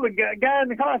 Well, the guy in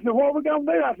the car said, what are we going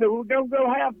to do? I said, we're going to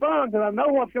go have fun because I know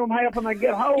what's going to happen when I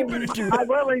get home. I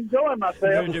really enjoy myself.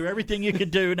 You're going to do everything you could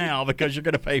do now because you're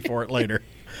going to pay for it later.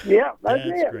 Yeah, that's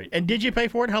it. Great. And did you pay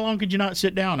for it? How long could you not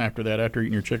sit down after that, after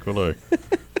eating your Chick-fil-A?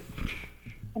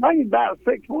 I think about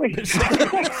 6 weeks.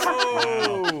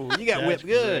 Oh, you got whipped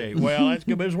good. Great. Well, that's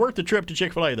good. But it was worth the trip to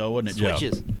Chick-fil-A, though, wasn't it, Jeff?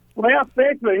 Switches. Well,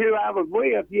 especially who I was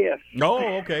with, yes. Oh,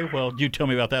 okay. Well, you tell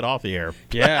me about that off the air.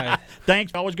 Yeah.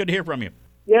 Thanks. Always good to hear from you.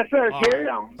 Yes, sir. Carry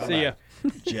on. See ya.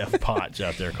 Jeff Potts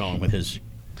out there calling with his...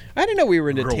 I didn't know we were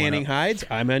into tanning hides.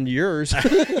 I'm into yours.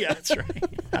 Yeah, that's right.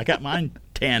 I got mine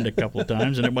tanned a couple of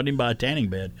times, and it wasn't even by a tanning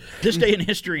bed. This day in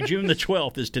history, June the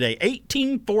 12th, is today.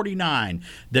 1849,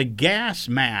 the gas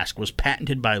mask was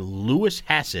patented by Louis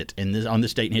Hassett on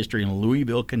this date in history in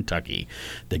Louisville, Kentucky.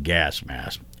 The gas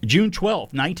mask. June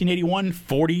 12th, 1981,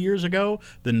 40 years ago,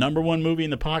 the #1 movie in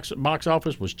the box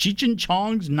office was Cheech and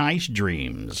Chong's Nice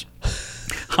Dreams.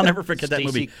 I'll never forget that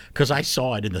movie because I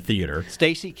saw it in the theater.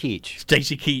 Stacy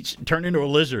Keach turned into a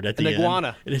lizard at the end. An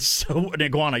iguana. It is so an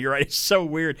iguana. You're right. It's so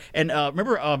weird. And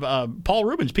remember, Paul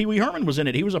Rubens, Pee Wee Herman was in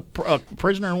it. He was a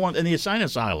prisoner in the insane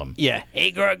asylum. Yeah.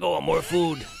 Hey, Gargoyle, more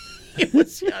food. He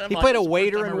played a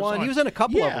waiter in one. He was in a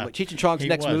couple of them. But Cheech and Chong's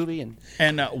next movie.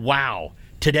 And wow,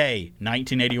 today,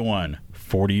 1981,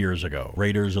 40 years ago,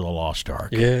 Raiders of the Lost Ark.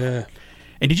 Yeah.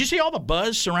 And did you see all the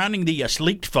buzz surrounding the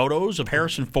leaked photos of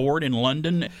Harrison Ford in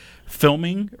London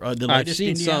filming the latest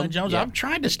Indiana Jones? Yeah. I'm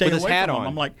trying to stay with away his hat from on. him.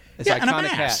 I'm like, his and a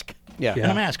iconic mask. Hat. Yeah.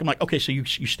 And a mask. I'm like, okay, so you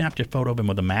snapped a photo of him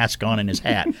with a mask on and his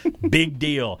hat. Big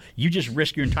deal. You just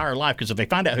risk your entire life because if they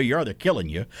find out who you are, they're killing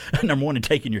you. Number one, and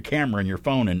taking your camera and your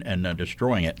phone and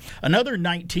destroying it. Another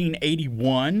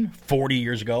 1981, 40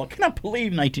 years ago. I cannot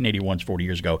believe 1981's 40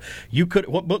 years ago.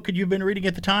 What book could you have been reading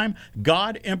at the time?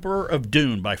 God, Emperor of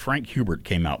Dune by Frank Hubert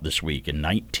came out this week in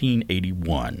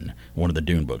 1981. One of the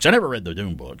Dune books. I never read the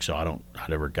Dune books, so I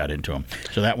never got into them.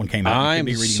 So that one came out.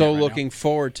 I'm so looking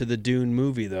forward to the Dune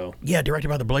movie, though. Yeah, directed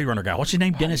by the Blade Runner guy. What's his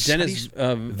name? Dennis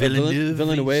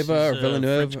Villanueva or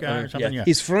Villeneuve. Guy or something. Yeah.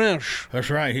 He's French. That's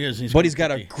right. He is. But he's got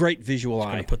a great visual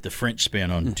eye. Going to put the French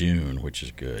spin on Dune, which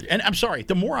is good. And I'm sorry,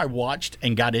 the more I watched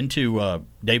and got into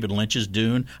David Lynch's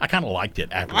Dune, I kind of liked it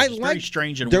afterwards. It's very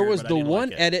strange and there weird. Was the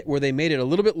one edit where they made it a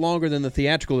little bit longer than the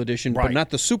theatrical edition, but not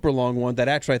the super long one. That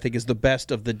actually I think is the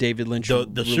best of the David Lynch.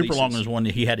 The super long is one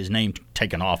that he had his name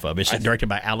taken off of. It's directed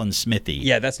by Alan Smithy.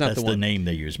 Yeah, that's the name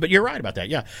they use. But you're right about that.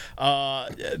 Yeah.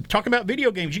 Talking about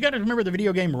video games, you got to remember the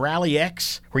video game Rally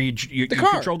X, where you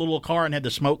control the little car and had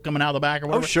the smoke coming out of the back or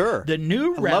whatever. Oh, sure. The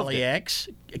new Rally X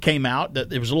came out.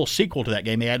 There was a little sequel to that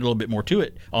game. They added a little bit more to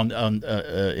it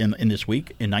in this week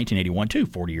in 1981 too,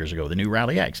 40 years ago. The new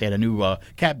Rally X. They had a new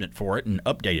cabinet for it and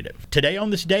updated it. Today on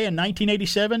this day in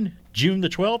 1987, June the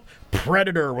 12th,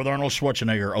 Predator with Arnold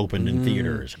Schwarzenegger opened in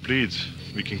theaters. Bleeds.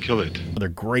 We can kill it. Another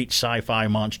great sci-fi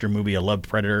monster movie. I loved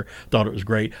Predator. Thought it was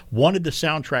great. Wanted the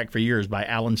soundtrack for years by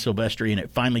Alan Silvestri, and it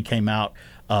finally came out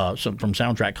from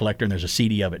Soundtrack Collector, and there's a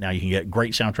CD of it now. You can get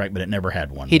great soundtrack, but it never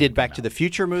had one. He did Back to the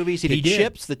Future movies. He did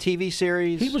Chips, the TV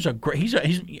series. He was a great. He's.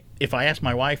 If I ask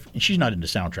my wife, and she's not into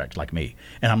soundtracks like me,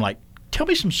 and I'm like, tell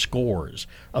me some scores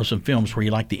of some films where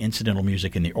you like the incidental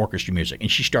music and the orchestra music. And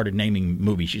she started naming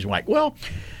movies. She's like, well,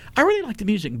 I really like the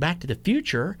music in Back to the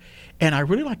Future, and I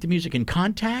really like the music in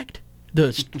Contact, the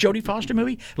Jodie Foster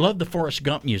movie. Love the Forrest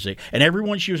Gump music. And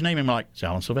everyone she was naming, I'm like, it's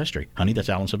Alan Silvestri. Honey, that's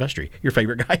Alan Silvestri. Your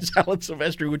favorite guy is Alan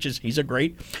Silvestri, he's a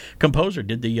great composer.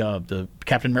 Did the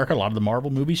Captain America, a lot of the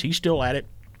Marvel movies. He's still at it.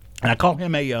 And I call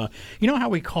him a, you know how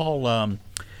we call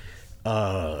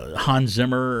Hans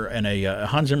Zimmer, and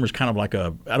Hans Zimmer's kind of like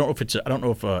a, I don't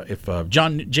know if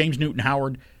James Newton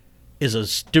Howard is a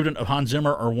student of Hans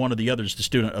Zimmer or one of the others the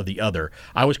student of the other.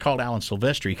 I always called Alan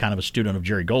Silvestri kind of a student of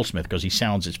Jerry Goldsmith because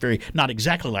it's very, not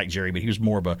exactly like Jerry, but he was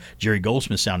more of a Jerry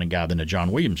Goldsmith sounding guy than a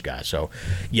John Williams guy. So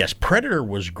yes, Predator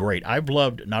was great. I've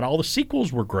loved, not all the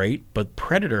sequels were great, but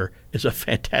Predator is a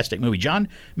fantastic movie. John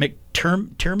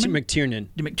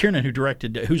McTiernan, who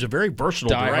directed, who's a very versatile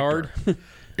director. Hard.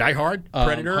 Die Hard,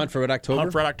 Predator, Hunt for Red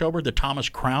October, the Thomas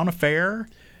Crown Affair.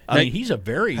 I mean, he's a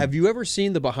very... Have you ever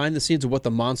seen the behind-the-scenes of what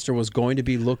the monster was going to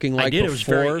be looking like? I did. Before? It was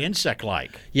very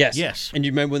insect-like. Yes. And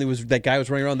you remember when that guy was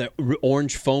running around that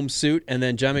orange foam suit, and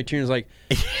then John McTiernan was like,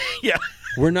 yeah,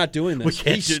 we're not doing this.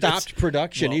 He stopped this.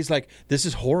 Production. Well, he's like, this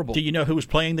is horrible. Do you know who was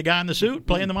playing the guy in the suit,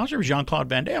 playing the monster? It was Jean-Claude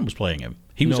Van Damme was playing him.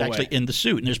 He was actually in the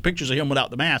suit, and there's pictures of him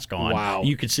without the mask on. Wow.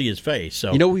 You could see his face.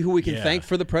 So you know who we can thank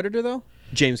for the Predator, though?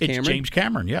 James Cameron. It's James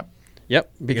Cameron, yep.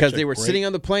 Yep, because they were sitting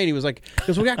on the plane. He was like,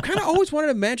 because I kind of always wanted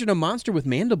to imagine a monster with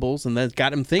mandibles, and that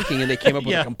got him thinking, and they came up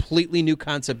with a completely new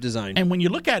concept design. And when you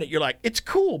look at it, you're like, it's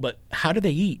cool, but how do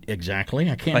they eat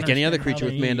exactly? I can't like any other creature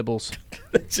with mandibles.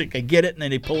 It's like, I get it, and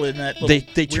then they pull it in that little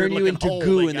They turn you into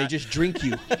goo, and they just drink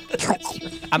you.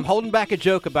 I'm holding back a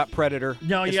joke about Predator.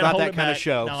 No, it's you not hold that it kind back. of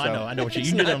show. No, so. I know what you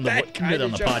did on the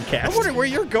podcast. I'm wondering where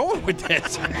you're going with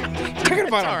this. Talking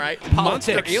about all right.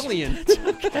 Monster aliens.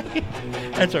 Okay.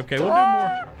 That's okay. We'll do more.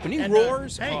 When he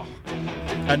roars,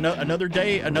 another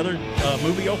day, another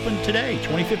movie opened today.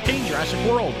 2015 Jurassic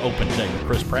World opened today with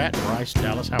Chris Pratt and Dallas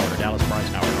Bryce Howard.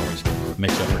 Always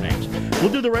mix up her names.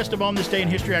 We'll do the rest of On This Day in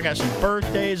History. I got some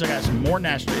birthdays. I got some more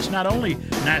national. It's not only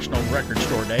National Record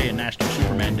Store Day and National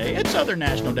Superman Day. It's other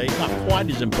national days, not quite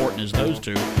as important as those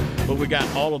two, but we got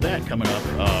all of that coming up.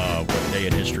 What day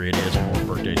in history it is, and more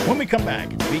birthdays. When we come back,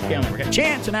 we got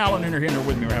Chance and Alan in here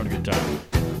with me. We're having a good time.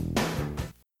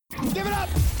 Give it up!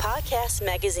 Podcast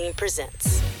Magazine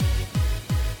presents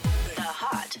the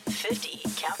Hot 50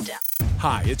 Countdown.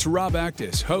 Hi, it's Rob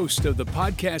Actis, host of the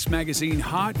Podcast Magazine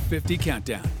Hot 50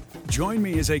 Countdown. Join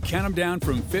me as I count them down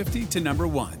from 50 to number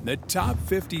 1, the top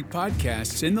 50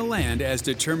 podcasts in the land as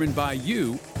determined by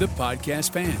you, the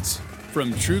podcast fans.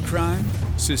 From true crime,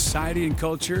 society and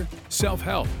culture,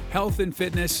 self-help, health and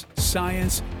fitness,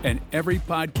 science, and every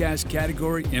podcast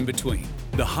category in between.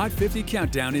 The Hot 50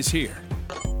 Countdown is here.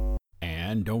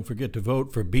 And don't forget to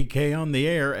vote for BK on the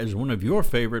Air as one of your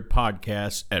favorite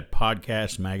podcasts at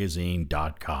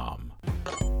podcastmagazine.com.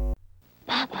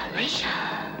 Bubblicious.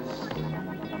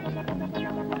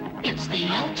 It's the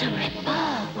ultimate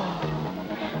bubble.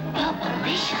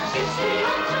 Bubblicious. It's the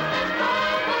ultimate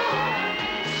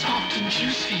bubble. Soft and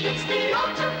juicy. It's the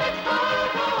ultimate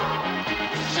bubble.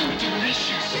 So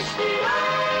delicious. It's the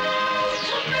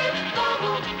ultimate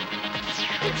bubble.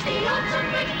 It's the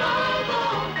ultimate bubble.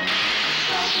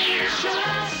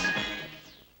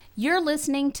 You're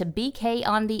listening to BK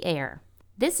on the Air.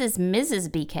 This is Mrs.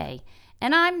 BK,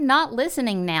 and I'm not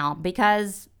listening now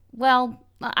because, well,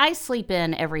 I sleep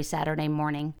in every Saturday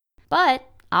morning. But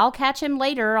I'll catch him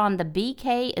later on the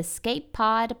BK Escape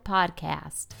Pod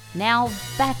podcast. Now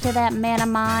back to that man of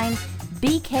mine,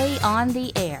 BK on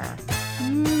the Air.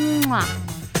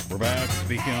 Mwah. We're back,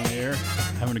 BK on the Air,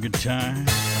 having a good time.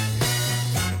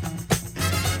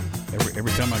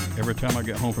 Every time I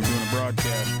get home from doing a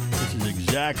broadcast, this is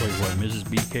exactly what Mrs.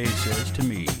 BK says to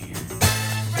me.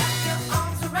 Wrap your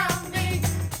arms around me.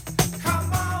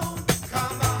 Come on,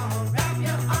 wrap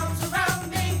your arms around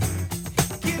me.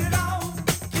 Get it on,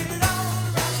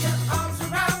 wrap your arms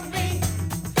around me.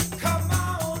 Come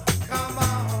on,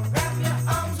 wrap your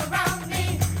arms around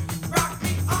me. Rock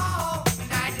me all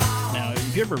night long. Now,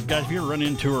 if you ever run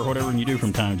into her or whatever and you do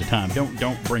from time to time,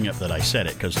 don't bring up that I said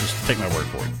it, because just take my word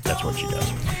for it. That's what she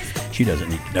does. She doesn't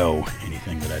need to know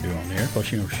anything that I do on there, because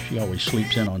she always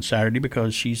sleeps in on Saturday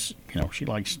because she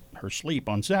likes her sleep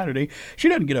on Saturday. She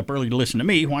doesn't get up early to listen to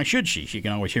me. Why should she? She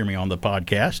can always hear me on the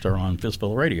podcast or on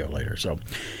Fistful Radio later. So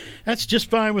that's just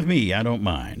fine with me. I don't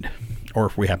mind. Or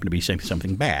if we happen to be saying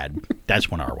something bad, that's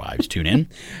when our wives tune in.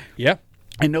 Yeah.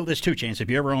 And know this too, Chance, if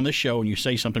you're ever on this show and you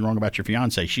say something wrong about your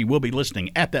fiance, she will be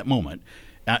listening at that moment.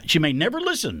 She may never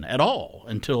listen at all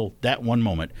until that one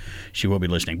moment. She will be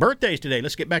listening. Birthdays today.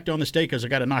 Let's get back to On This Day because I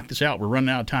got to knock this out. We're running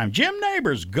out of time. Jim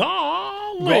Neighbors,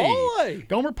 golly.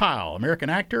 Gomer Pyle, American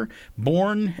actor,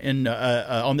 born in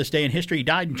on this day in history. He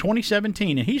died in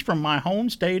 2017, and he's from my home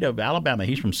state of Alabama.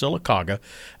 He's from Sylacauga,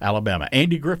 Alabama.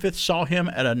 Andy Griffith saw him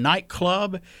at a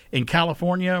nightclub in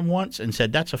California once and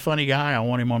said, "That's a funny guy. I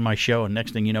want him on my show." And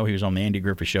next thing you know, he was on the Andy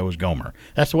Griffith Show as Gomer.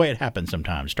 That's the way it happens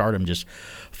sometimes. Stardom just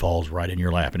falls right in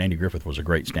your lap. And Andy Griffith was a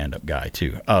great stand-up guy,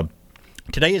 too.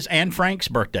 Today is Anne Frank's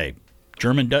birthday.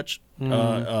 German-Dutch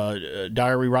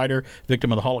diary writer,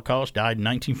 victim of the Holocaust, died in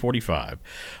 1945.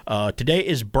 Today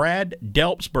is Brad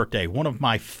Delp's birthday, one of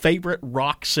my favorite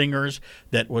rock singers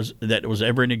that was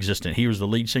ever in existence. He was the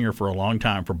lead singer for a long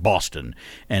time for Boston,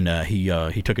 and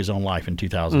he took his own life in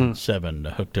 2007.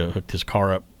 Hooked his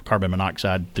car up carbon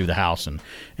monoxide through the house and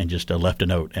just left a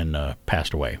note and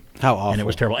passed away. How awful. And it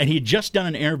was terrible. And he had just done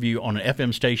an interview on an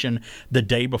FM station the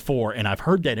day before, and I've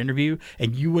heard that interview,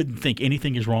 and you wouldn't think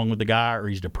anything is wrong with the guy or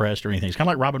he's depressed or anything. It's kind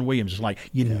of like Robin Williams. It's like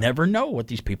you never know what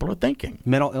these people are thinking.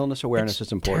 Mental illness awareness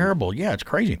is important. Terrible. Yeah, it's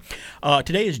crazy.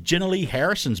 Today is Jenna Lee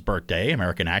Harrison's birthday,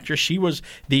 American actress. She was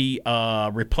the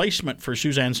replacement for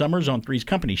Suzanne Summers on Three's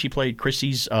Company. She played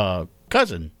Chrissy's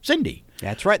cousin, Cindy.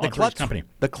 That's right, the Klutz Company.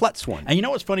 The Klutz one. And you know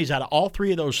what's funny is out of all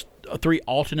three of those three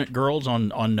alternate girls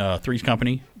on Three's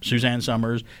Company, Suzanne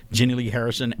Summers, Jenny Lee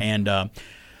Harrison, and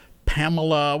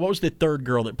Pamela, what was the third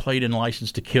girl that played in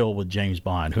License to Kill with James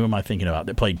Bond? Who am I thinking about?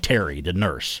 That played Terry, the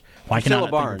nurse.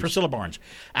 Priscilla Barnes.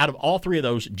 Out of all three of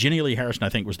those, Jenny Lee Harrison, I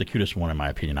think, was the cutest one in my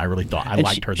opinion. I really thought I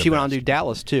liked her the best. She went on to do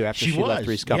Dallas, too, after she left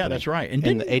Three's Company. Yeah, that's right. And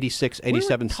in the 86,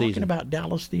 87 season. We were talking about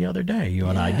Dallas the other day, you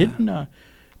and I. Didn't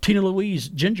Tina Louise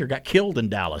Ginger got killed in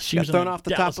Dallas. She got was thrown off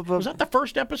the top of a Was that the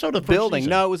first episode of the building? First season?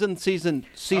 No, it was in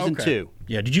season 2.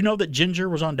 Yeah. Did you know that Ginger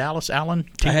was on Dallas, Alan?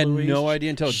 I had no idea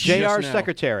until JR's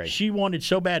secretary. She wanted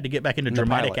so bad to get back into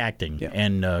dramatic acting,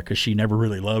 and because she never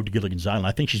really loved Gilligan's Island.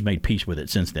 I think she's made peace with it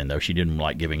since then, though. She didn't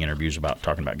like giving interviews about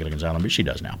talking about Gilligan's Island, but she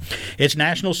does now. It's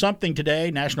National Something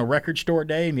today, National Record Store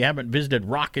Day. If you haven't visited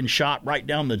Rock and Shop right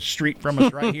down the street from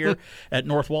us right here at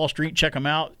North Wall Street, check them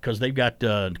out because they've got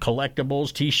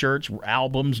collectibles, T-shirts,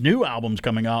 albums, new albums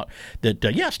coming out that,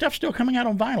 stuff's still coming out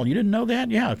on vinyl. You didn't know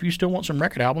that? Yeah, if you still want some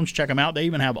record albums, check them out. They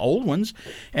even have old ones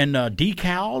and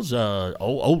decals,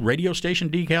 old radio station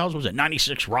decals. Was it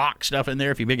 96 Rock stuff in there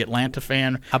if you're a big Atlanta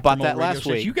fan? I bought that last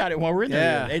week. You got it while we're in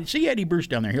there. And see Eddie Bruce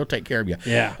down there. He'll take care of you.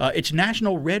 Yeah. It's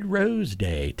National Red Rose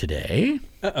Day today.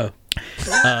 What?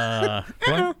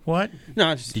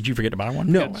 No, did you forget to buy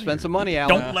one? No. Spend some money,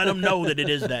 Alan. Don't let them know that it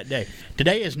is that day.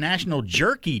 Today is National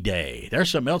Jerky Day.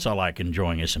 There's something else I like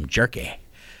enjoying is some jerky.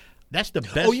 That's the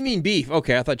best. Oh, you mean beef?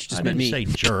 Okay, I thought you just meant meat. I didn't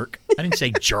say jerk. I didn't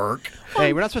say jerk.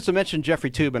 Hey, we're not supposed to mention Jeffrey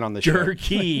Toobin on the show.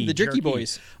 Jerky. The Jerky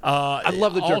Boys. I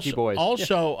love the Jerky Boys.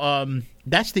 Also,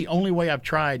 that's the only way I've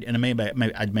tried, and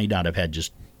I may not have had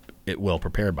just it well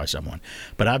prepared by someone,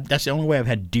 but that's the only way I've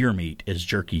had deer meat is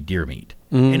jerky deer meat,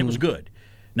 and it was good.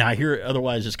 Now I hear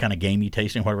otherwise it's kind of gamey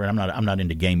tasting, whatever. I'm not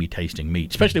into gamey tasting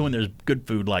meat, especially when there's good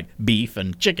food like beef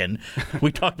and chicken.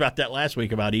 We talked about that last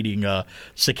week about eating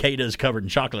cicadas covered in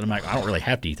chocolate. I'm like, I don't really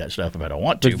have to eat that stuff if I don't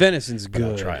want to. But venison's good.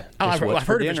 I'll try it. I've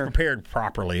heard if it's prepared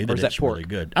properly that it's really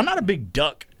good. I'm not a big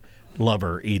duck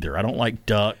lover either. I don't like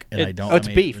duck, and I don't. Oh, it's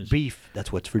beef. Beef.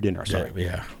 That's what's for dinner. Sorry.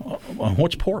 Yeah.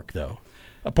 What's pork though?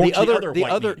 The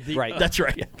other, right? That's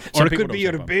right. Or it could be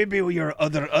your baby or your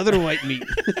other white meat.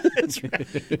 That's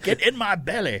right. Get in my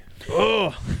belly.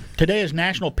 Oh. Today is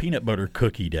National Peanut Butter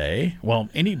Cookie Day. Well,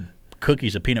 any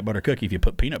cookie's a peanut butter cookie if you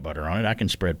put peanut butter on it. I can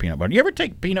spread peanut butter. You ever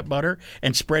take peanut butter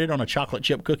and spread it on a chocolate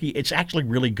chip cookie? It's actually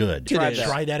really good.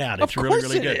 Try that out. It's really,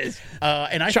 really good. Is.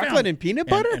 And I chocolate found, and peanut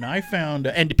butter? And I found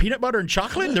and peanut butter and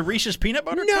chocolate, the Reese's peanut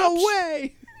butter No cups.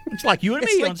 way. It's like you and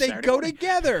me. It's like on they Saturday go morning.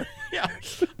 together. Yeah.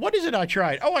 What is it I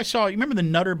tried? Oh, I saw. You remember the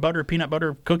Nutter Butter peanut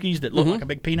butter cookies that look like a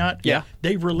big peanut? Yeah.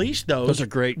 They've released those. Those are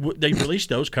great. They've released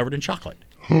those covered in chocolate.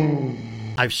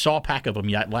 I saw a pack of them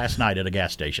last night at a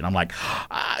gas station. I'm like,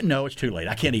 no, it's too late.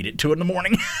 I can't eat it. 2 in the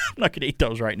morning. I'm not going to eat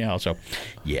those right now. So,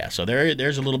 yeah. So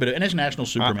there's a little bit of, and it's National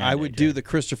Superman I would do the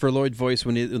Christopher Lloyd voice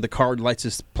when the car lights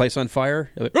his place on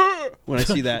fire. Like, when I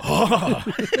see that.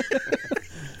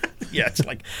 Yeah, it's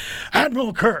like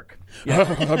Admiral Kirk. Yeah,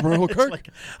 Admiral Kirk. Like,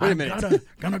 Wait a minute. I'm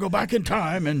gonna go back in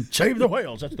time and save the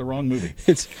whales. That's the wrong movie.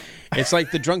 It's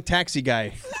like the drunk taxi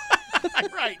guy.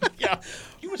 Right. Yeah.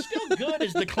 He was still good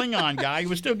as the Klingon guy. He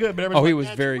was still good, but he was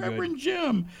very good. Reverend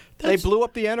Jim. They blew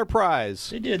up the Enterprise.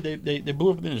 They did. They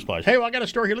blew up the Enterprise. Hey, well, I got a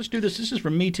story here. Let's do this. This is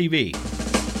from MeTV.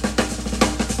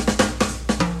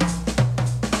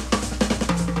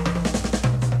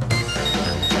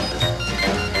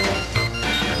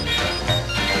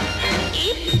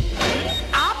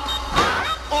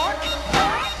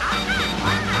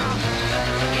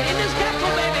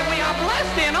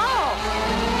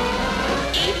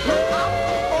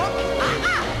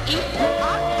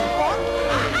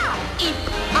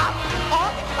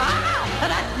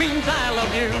 That means I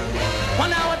love you. Well,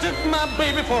 now I took my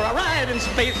baby for a ride in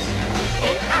space.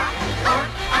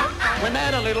 We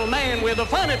met a little man with a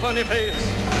funny, funny face.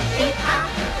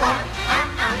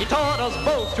 He taught us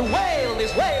both to wail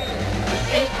this way.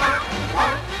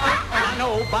 Now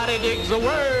nobody digs a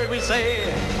word we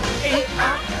say.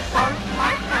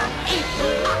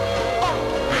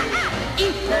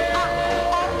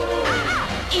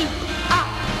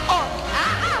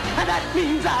 That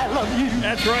means I love you.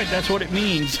 That's right. That's what it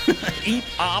means. Eep,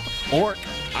 op, ork,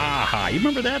 aha. You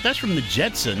remember that? That's from the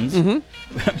Jetsons.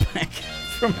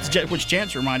 Which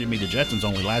Chance reminded me the Jetsons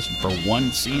only lasted for one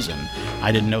season.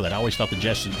 I didn't know that. I always thought the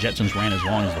Jetsons ran as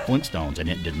long as the Flintstones, and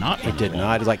it did not. It did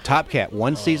not. It's like Top Cat,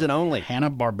 one season only.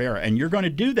 Hanna-Barbera. And you're going to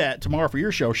do that tomorrow for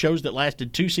your show. Shows that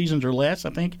lasted 2 seasons or less,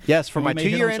 I think. Yes, for my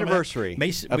 2-year anniversary of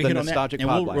the Nostalgic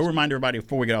Pod Blast. We'll remind everybody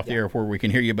before we get off the air where we can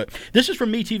hear you. But this is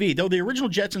from MeTV. Though the original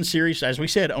Jetsons series, as we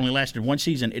said, only lasted 1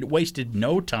 season, it wasted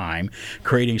no time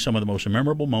creating some of the most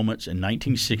memorable moments in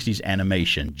 1960s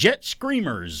animation. Jet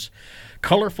Screamers.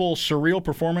 Colorful, surreal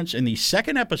performance in the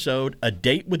second episode, A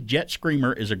Date with Jet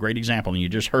Screamer, is a great example. And you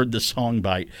just heard the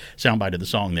soundbite of the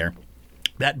song there.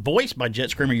 That voice by Jet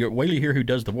Screamer, wait till you hear who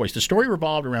does the voice. The story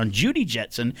revolved around Judy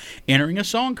Jetson entering a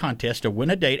song contest to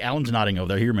win a date. Alan's nodding over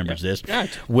there. He remembers this.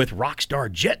 With rock star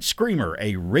Jet Screamer,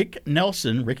 a Ricky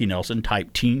Nelson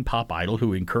type teen pop idol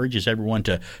who encourages everyone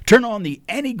to turn on the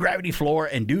anti-gravity floor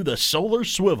and do the solar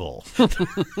swivel.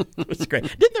 It's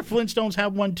great. Didn't the Flintstones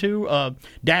have one too?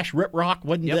 Dash Rip Rock,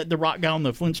 wasn't that the rock guy on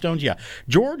the Flintstones? Yeah.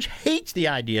 George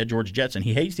Jetson,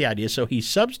 he hates the idea, so he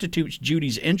substitutes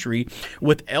Judy's entry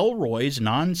with Elroy's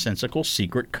nonsensical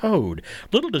secret code.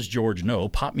 Little does George know,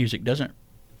 pop music doesn't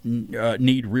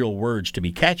need real words to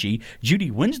be catchy. Judy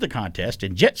wins the contest,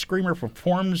 and Jet Screamer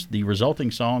performs the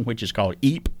resulting song, which is called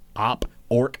Eep, Op,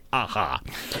 Ork, Aha.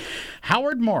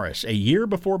 Howard Morris, a year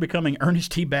before becoming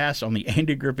Ernest T. Bass on the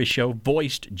Andy Griffith Show,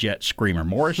 voiced Jet Screamer.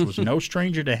 Morris was no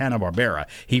stranger to Hanna-Barbera.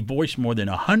 He voiced more than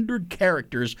 100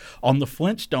 characters on the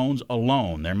Flintstones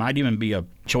alone. There might even be a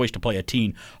choice to play a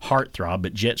teen heartthrob,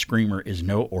 but Jet Screamer is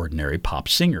no ordinary pop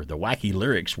singer. The wacky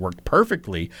lyrics worked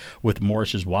perfectly with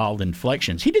Morris's wild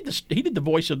inflections. He did the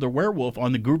voice of the werewolf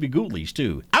on the Groovy Ghoulies,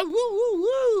 too. Ow, woo,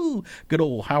 woo, woo. Good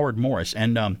old Howard Morris.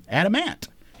 And Adam Ant.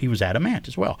 He was Adam Ant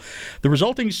as well. The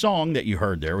resulting song that you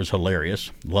heard there was hilarious,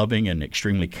 loving and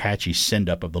extremely catchy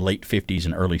send-up of the late 50s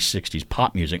and early 60s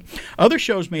pop music. Other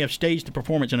shows may have staged the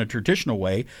performance in a traditional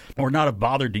way or not have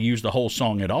bothered to use the whole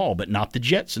song at all, but not the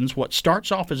Jetsons. What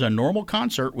starts off as a normal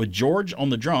concert with George on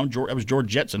the drum, that was George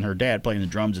Jetson, her dad, playing the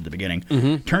drums at the beginning,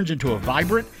 turns into a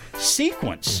vibrant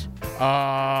sequence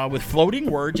with floating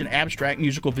words and abstract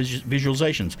musical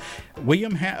visualizations.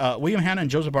 William Hanna and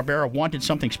Joseph Barbera wanted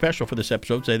something special for this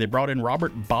episode, so they brought in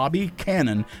Robert Bobby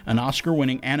Cannon, an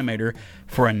Oscar-winning animator,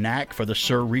 for a knack for the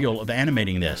surreal of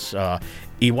animating this.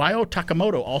 Iwao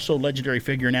Takamoto, also a legendary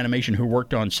figure in animation who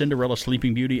worked on Cinderella,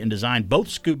 Sleeping Beauty, and designed both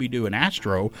Scooby-Doo and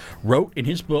Astro, wrote in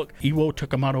his book, Iwao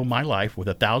Takamoto, My Life, with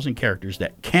 1,000 characters,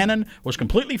 that Cannon was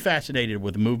completely fascinated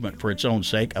with movement for its own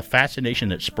sake, a fascination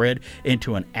that spread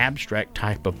into an abstract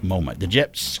type of moment. The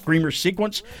Jet Screamer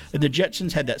sequence of the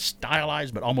Jetsons had that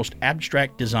stylized but almost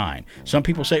abstract design. Some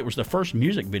people say it was the first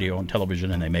music video on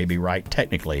television, and they may be right.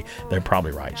 Technically, they're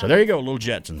probably right. So there you go, little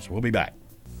Jetsons. We'll be back.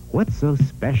 What's so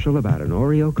special about an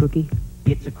Oreo cookie?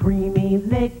 It's a creamy,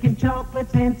 licking chocolate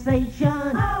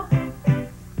sensation.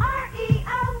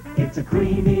 O-R-E-O. It's a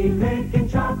creamy, licking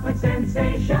chocolate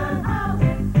sensation.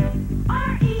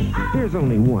 O-R-E-O. There's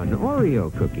only one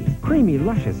Oreo cookie. Creamy,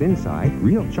 luscious inside,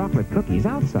 real chocolate cookies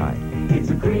outside. It's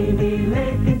a creamy,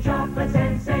 licking chocolate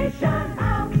sensation.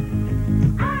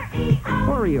 O-R-E-O.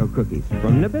 Oreo cookies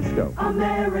from Nabisco.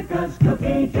 America's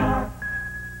cookie jar.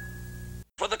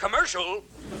 For the commercial,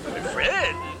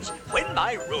 friends, when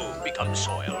my robe becomes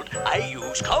soiled, I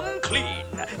use Come Clean,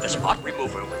 the spot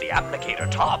remover with the applicator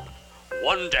top.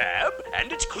 One dab,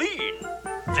 and it's clean.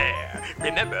 There.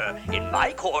 Remember, in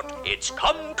my court, it's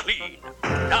Come Clean.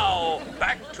 Now,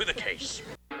 back to the case.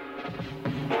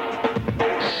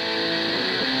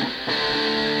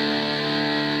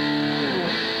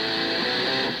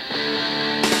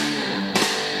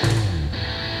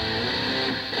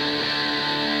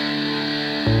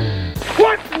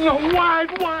 What in the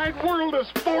wide, wide world of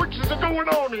sports is going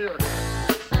on here?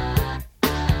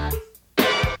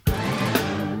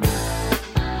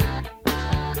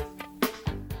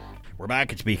 we're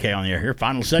back. It's BK on the air here.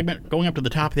 Final segment, going up to the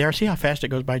top of the hour. See how fast it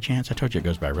goes by, Chance? I told you it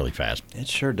goes by really fast. It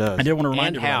sure does. I did want to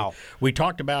remind you how. We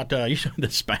talked about the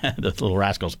little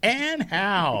rascals. And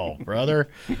how, brother?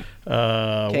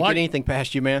 Can't get anything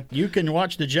past you, man. You can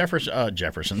watch the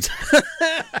Jeffersons.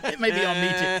 It may be on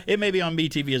MeTV. It may be on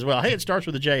MeTV as well. Hey, it starts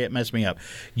with a J. It messed me up.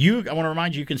 I want to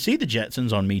remind you can see the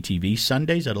Jetsons on MeTV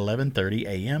Sundays at 11:30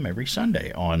 a.m. every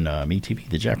Sunday on MeTV.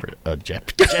 The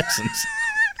Jetsons.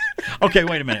 Okay,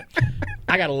 wait a minute.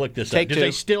 I got to look this up. Do they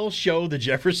still show the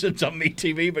Jeffersons on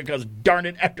MeTV? Because, darn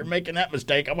it, after making that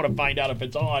mistake, I want to find out if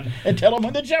it's on and tell them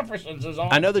when the Jeffersons is on.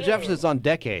 I know the Jeffersons is on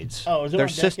Decades. Oh, is it their on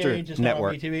sister Decades? It's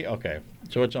network? Not on MeTV? Okay,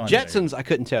 so it's on Jetsons, I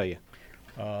couldn't tell you.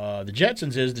 The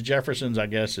Jetsons is. The Jeffersons, I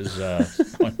guess, is. I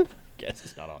guess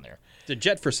it's not on there. The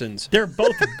Jetfersons. They're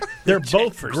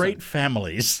both great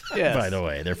families. Yes. By the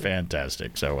way, they're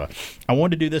fantastic. So I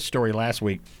wanted to do this story last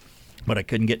week, but I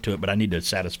couldn't get to it. But I need to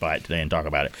satisfy it today and talk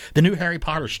about it. The new Harry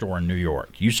Potter store in New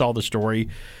York. You saw the story.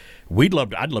 I'd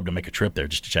love to make a trip there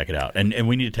just to check it out. And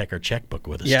we need to take our checkbook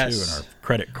with us too, and our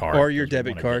credit card or your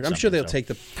debit card. I'm sure they'll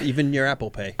take even your Apple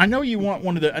Pay. I know you want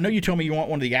I know you told me you want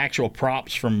one of the actual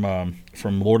props from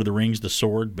Lord of the Rings, the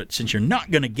sword. But since you're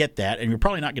not going to get that, and you're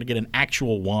probably not going to get an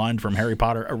actual wand from Harry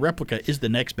Potter, a replica is the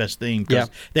next best thing. Because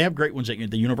they have great ones at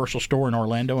the Universal store in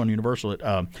Orlando and Universal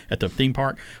at the theme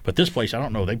park. But this place, I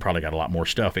don't know. They probably got a lot more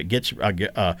stuff. It gets.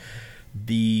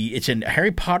 It's in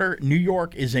Harry Potter, New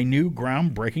York is a new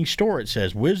groundbreaking store. It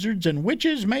says wizards and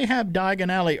witches may have Diagon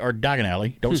Alley.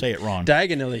 Don't say it wrong.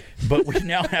 Diagonally. But we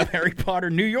now have Harry Potter,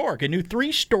 New York, a new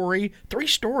three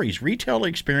stories retail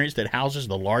experience that houses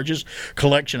the largest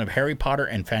collection of Harry Potter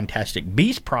and Fantastic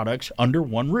Beasts products under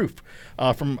one roof.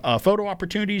 From photo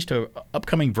opportunities to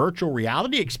upcoming virtual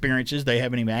reality experiences they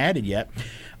haven't even added yet.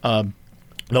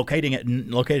 Located at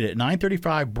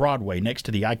 935 Broadway, next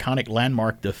to the iconic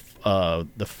landmark, the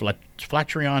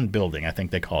Flatiron Building, I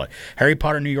think they call it. Harry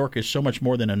Potter New York is so much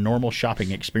more than a normal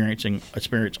shopping experience,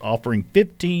 offering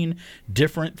 15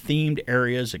 different themed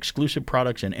areas, exclusive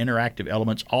products, and interactive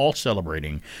elements, all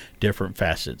celebrating different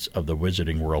facets of the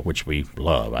wizarding world, which we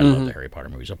love. I love the Harry Potter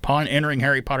movies. Upon entering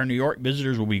Harry Potter New York,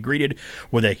 visitors will be greeted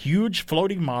with a huge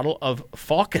floating model of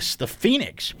Fawkes the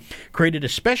Phoenix, created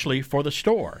especially for the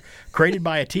store. Created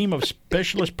by a team of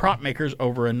specialist prop makers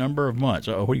over a number of months.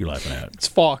 Oh, what are you laughing at? It's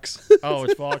Fawkes. Oh,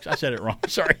 it's Fawkes. I said it wrong.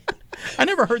 Sorry. I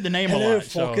never heard the name a lot.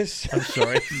 Fawkes. So I'm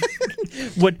sorry.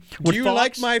 Do you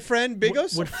like my friend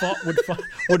Bigos?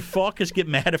 Would Fawkes get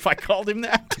mad if I called him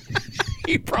that?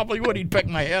 He probably would. He'd peck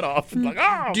my head off. Like,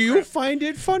 oh, do you find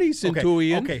it funny,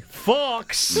 Centurion? Okay.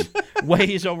 Fawkes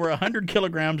weighs over 100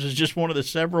 kilograms, is just one of the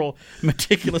several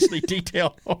meticulously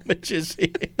detailed images.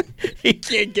 He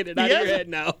can't get it out of your head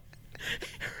now.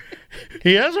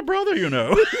 He has a brother, you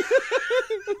know.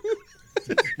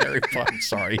 Very fun.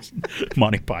 Sorry,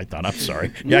 Monty Python. I'm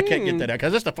sorry. Yeah, I can't get that out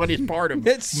because that's the funniest part of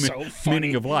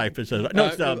Meaning of Life. It's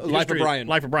Life of Brian.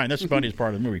 Life of Brian. That's the funniest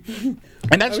part of the movie.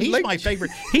 And he's my favorite.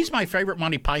 He's my favorite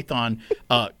Monty Python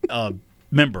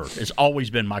member. Has always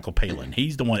been Michael Palin.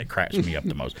 He's the one that cracks me up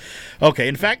the most. Okay,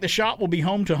 in fact, the shop will be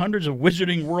home to hundreds of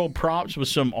Wizarding World props with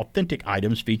some authentic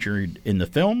items featured in the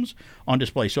films on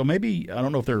display. So maybe, I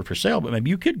don't know if they're for sale, but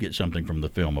maybe you could get something from the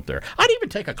film up there. I'd even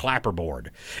take a clapperboard.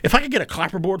 If I could get a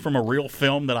clapperboard from a real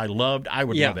film that I loved, I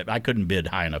would love it. I couldn't bid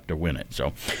high enough to win it.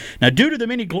 So now, due to the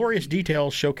many glorious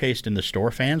details showcased in the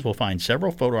store, fans will find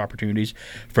several photo opportunities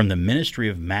from the Ministry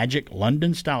of Magic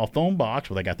London-style phone box,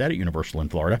 well, they got that at Universal in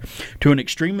Florida, to an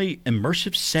extremely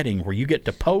immersive setting where you get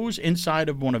to pose inside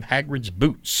of one of Hagrid's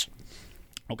boots.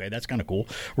 Okay, that's kind of cool.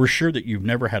 We're sure that you've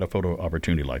never had a photo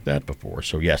opportunity like that before.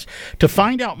 So, yes. To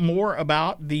find out more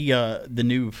about the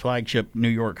new flagship New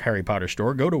York Harry Potter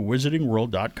store, go to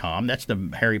wizardingworld.com. That's the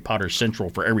Harry Potter Central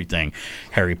for everything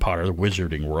Harry Potter, the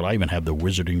Wizarding World. I even have the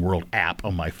Wizarding World app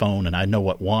on my phone, and I know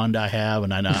what wand I have,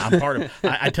 and I know I'm part of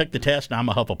I took the test, and I'm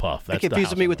a Hufflepuff. That's it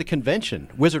confuses me with the convention,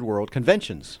 Wizard World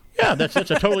conventions. Yeah, that's a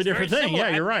totally different thing. Yeah,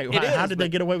 you're right. How did they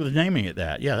get away with naming it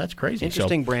that? Yeah, that's crazy.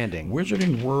 Interesting branding.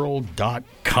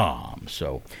 Wizardingworld.com.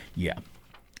 So, yeah.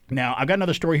 Now, I've got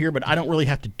another story here, but I don't really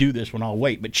have to do this one. I'll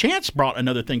wait. But Chance brought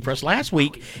another thing for us. Last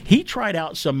week, he tried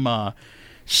out some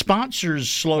sponsors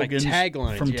slogans. Like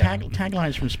taglines.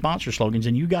 Taglines from sponsor slogans,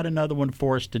 and you got another one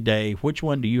for us today. Which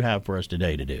one do you have for us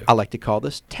today to do? I like to call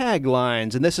this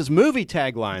taglines, and this is movie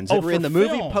taglines that were in the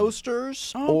movie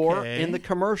posters or in the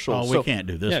commercials. Oh, we can't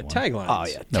do this one. Taglines. Oh,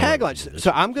 yeah, taglines.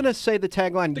 So I'm going to say the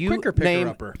tagline. You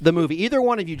name the movie. Either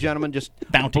one of you gentlemen just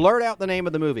blurt out the name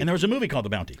of the movie. And there was a movie called The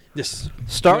Bounty. Yes.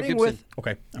 Starting with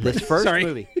this first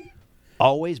movie.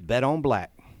 Always Bet on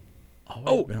Black.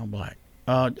 Bet on Black.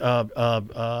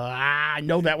 I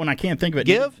know that one. I can't think of it.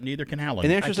 Give? Neither can Alan. In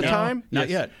the interest of time? Not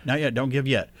yet. Don't give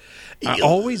yet. I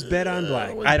always bet on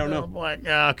black. I don't know.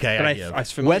 Okay, But I give. I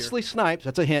was familiar. Wesley Snipes,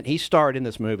 that's a hint. He starred in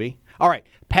this movie. All right.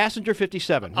 Passenger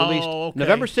 57, released okay.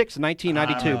 November 6,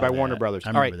 1992 I by remember Warner that. Brothers.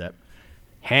 I All right. remember that.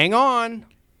 Hang on.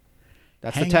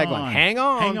 That's the tagline. Hang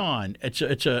on. Hang on. It's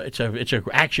a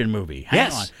action movie. Hang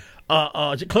Yes.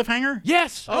 on. Is it Cliffhanger?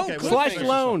 Yes. Okay. Sly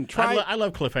Stallone. I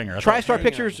love Cliffhanger. TriStar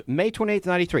Pictures, May 28th,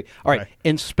 93. All right.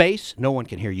 In space, no one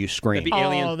can hear you scream.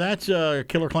 Oh, that's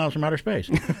Killer Clowns from Outer Space.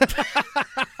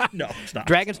 No, it's not.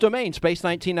 Dragon's Domain, Space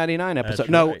 1999 episode. That's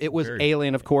No, right. it was Very-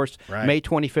 Alien, of course. Right. May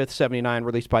 25th, 79,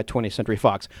 released by 20th Century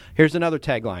Fox. Here's another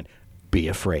tagline. Be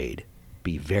afraid.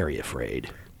 Be very afraid.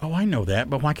 Oh, I know that,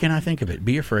 but why can't I think of it?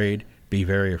 Be afraid. Be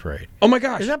very afraid. Oh my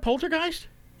gosh! Is that Poltergeist?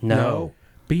 No.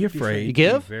 Be afraid. You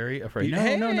give? Be very afraid. Be-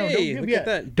 No, don't Hey, give look yet. at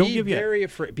that. Don't Be give yet. very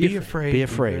afraid. Be afraid. Be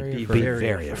afraid. Be very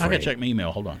I afraid. gotta check my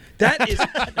email. Hold on. That is.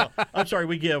 I'm sorry.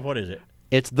 We give. What is it?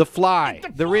 It's The Fly,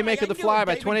 the Fly. remake I of The knew Fly it.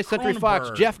 by David 20th Century Fox.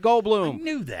 Cronenberg. Jeff Goldblum. I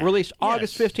knew that. Released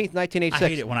August Yes. 15th, I 1986.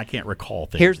 hate it when I can't recall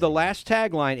things. Here's the last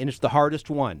tagline, and it's the hardest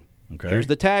one. Okay. Here's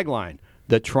the tagline.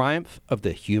 The triumph of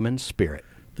the human spirit.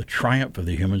 The triumph of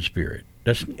the human spirit.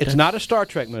 It's not a Star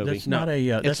Trek movie. That's not a.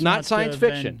 It's that's not science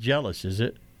fiction. Jealous, is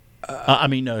it? I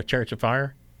mean, Chariots of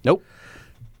Fire. Nope.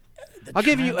 I'll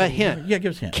give you a hint. Yeah,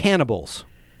 give us a hint. Cannibals.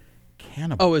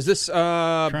 Oh, is this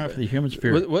Triumph of the Human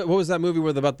Spirit? What was that movie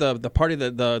where about the party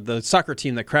the soccer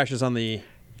team that crashes on the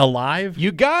Alive?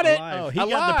 You got it. Oh, he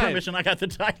Alive. got the permission. I got the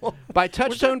title. By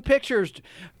Touchstone Pictures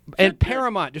and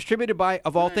Paramount, distributed by,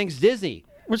 of all things, Disney.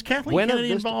 Was Kathleen Buena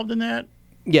Kennedy Vista- involved in that?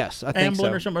 Yes, I think Amblin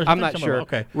so. or somebody- I'm not somebody- sure.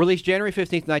 okay. Released January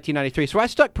 15th, 1993. So I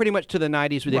stuck pretty much to the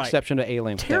 90s with the Right. exception of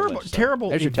Alien. Terrible, So terrible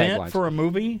there's your event taglines. for a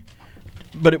movie.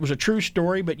 But it was a true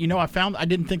story. But I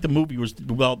didn't think the movie was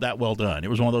that well done. It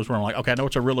was one of those where I'm like, okay, I know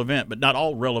it's a real event, but not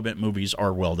all relevant movies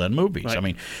are well done movies. Right. I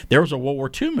mean, there was a World War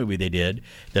II movie they did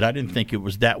that I didn't think it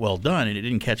was that well done, and it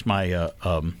didn't catch my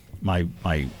my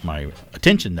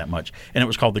attention that much. And it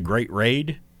was called The Great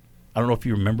Raid. I don't know if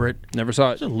you remember it. Never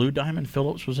saw it. Lou Diamond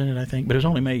Phillips was in it, I think, but it was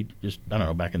only made just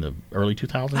back in the early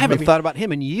 2000s. I haven't maybe. thought about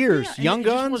him in years. Yeah, Young it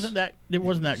just Guns?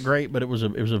 wasn't that great, but it was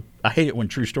a. I hate it when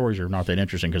true stories are not that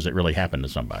interesting because it really happened to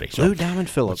somebody. So, Lou Diamond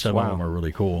Phillips. Some Wow. of them are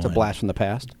really cool. It's a blast from the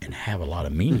past. and have a lot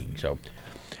of meaning. So,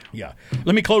 yeah.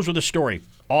 Let me close with a story.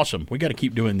 Awesome. We got to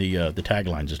keep doing the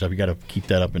taglines and stuff. You got to keep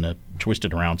that up and twist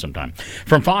it around sometime.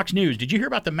 From Fox News, did you hear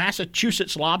about the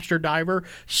Massachusetts lobster diver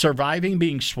surviving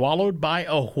being swallowed by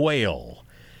a whale?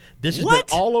 This has been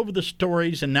all over the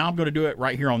stories, and now I'm going to do it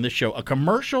right here on this show. A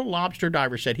commercial lobster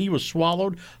diver said he was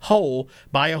swallowed whole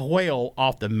by a whale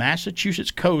off the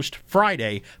Massachusetts coast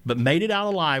Friday, but made it out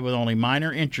alive with only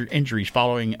minor injuries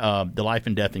following the life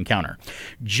and death encounter.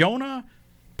 Jonah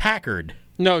Packard.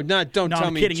 No, don't tell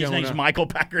I'm me kidding. Jonah. His name's Michael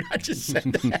Packard. I just said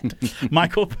that.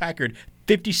 Michael Packard,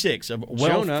 56 of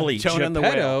Wellfleet, Jonah and the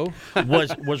whale.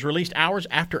 was released hours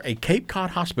after a Cape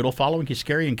Cod hospital following his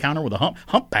scary encounter with a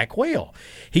humpback whale.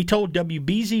 He told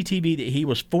WBZ-TV that he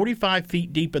was 45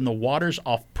 feet deep in the waters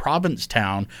off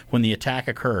Provincetown when the attack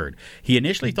occurred. He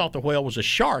initially thought the whale was a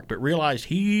shark, but realized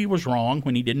he was wrong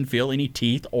when he didn't feel any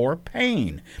teeth or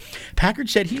pain. Packard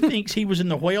said he thinks he was in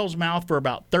the whale's mouth for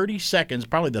about 30 seconds,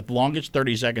 probably the longest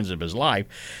 30 seconds of his life.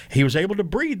 He was able to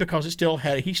breathe because he still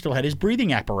had his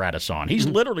breathing apparatus on. He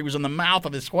literally was in the mouth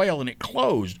of this whale and it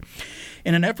closed.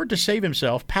 In an effort to save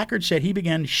himself, Packard said he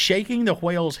began shaking the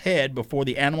whale's head before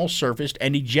the animal surfaced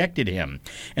and ejected him.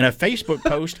 In a Facebook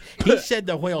post, he said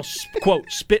the whale,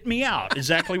 quote, spit me out,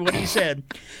 exactly what he said,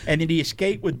 and that he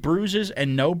escaped with bruises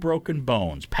and no broken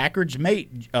bones. Packard's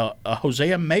mate,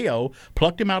 Hosea Mayo,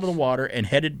 plucked him out of the water and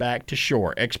headed back to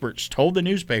shore. Experts told the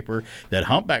newspaper that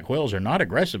humpback whales are not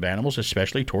aggressive animals,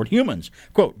 especially toward humans.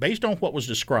 Quote, based on what was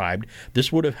described,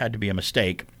 this would have had to be a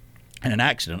mistake and an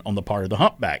accident on the part of the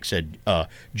humpback, said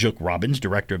Jook Robbins,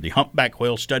 director of the Humpback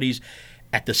Whale Studies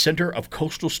at the Center of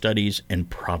Coastal Studies in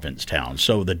Provincetown.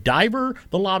 So the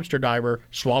lobster diver,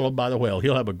 swallowed by the whale.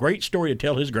 He'll have a great story to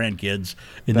tell his grandkids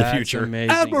in the future.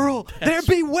 Amazing. Admiral, there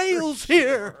be whales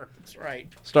here. That's right.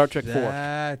 Star Trek 4.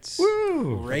 That's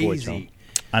crazy.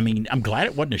 I mean, I'm glad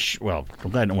it wasn't I'm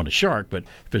glad it wasn't a shark, but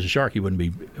if it's a shark, he wouldn't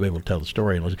be able to tell the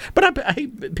story. But I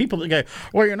hate people that go,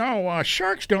 well,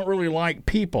 sharks don't really like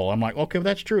people. I'm like, okay, well,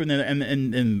 that's true.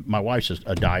 And my wife's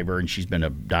a diver, and she's been a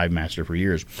dive master for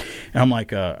years. And I'm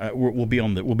like, we'll be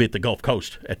at the Gulf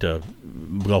Coast, at the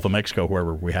Gulf of Mexico,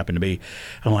 wherever we happen to be.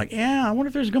 I'm like, yeah, I wonder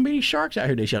if there's going to be any sharks out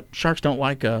here today. Sharks don't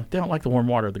like the warm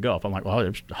water of the Gulf. I'm like, well,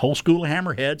 there's a whole school of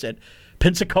hammerheads at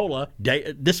Pensacola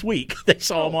this week. They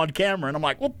saw him on camera, and I'm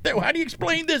like, well, how do you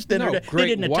explain this? Then No, they great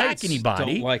didn't attack whites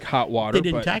anybody. don't like hot water. They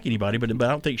didn't attack anybody, but I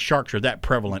don't think sharks are that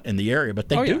prevalent in the area. But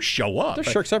they do show up. There's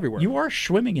sharks everywhere. You are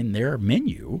swimming in their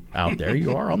menu out there.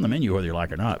 You are on the menu whether you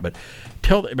like it or not. But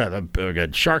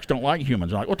sharks don't like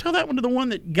humans. I'm like, well, tell that one to the one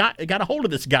that got a hold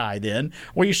of this guy. Then,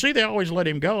 well, you see, they always let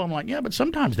him go. I'm like, yeah, but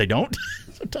sometimes they don't.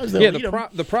 Sometimes they'll eat him.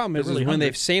 The problem is, really when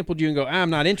they've sampled you and go,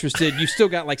 I'm not interested. You still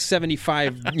got like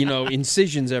 75,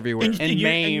 incisions everywhere, and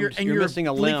you're missing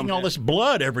a limb. Leaking all this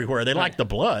blood everywhere. They like the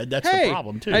blood. That's the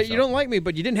problem too. You don't like me,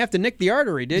 but you didn't have to nick the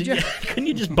artery, did you? Couldn't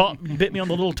you just bit me on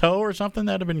the little toe or something?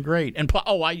 That'd have been great. And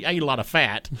I eat a lot of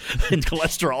fat and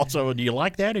cholesterol. So do you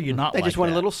like that or you not? They just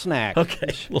want a little snack. Okay,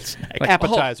 a little snack. Like,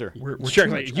 appetizer. We're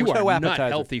you are not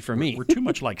healthy for me. We're too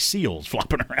much like seals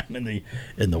flopping around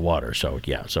in the water. So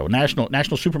yeah. So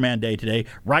National Superman Day today.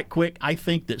 Right quick, I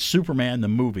think that Superman the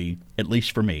movie, at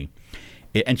least for me.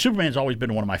 And Superman's always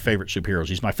been one of my favorite superheroes.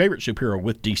 He's my favorite superhero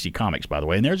with DC Comics, by the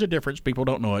way. And there's a difference. People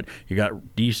don't know it. You got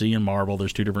DC and Marvel.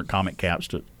 There's two different comic camps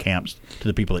to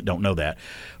the people that don't know that.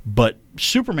 But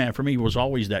Superman, for me, was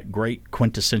always that great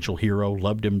quintessential hero.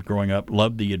 Loved him growing up.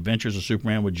 Loved the Adventures of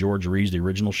Superman with George Reeves, the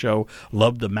original show.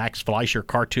 Loved the Max Fleischer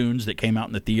cartoons that came out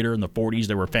in the theater in the 40s.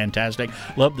 They were fantastic.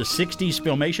 Loved the 60s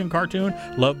Filmation cartoon.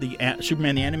 Loved the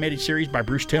Superman the Animated Series by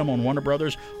Bruce Timm on Warner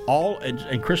Brothers.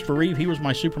 And Christopher Reeve, he was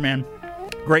my Superman.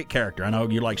 Great character. I know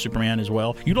you like Superman as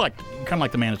well. You kind of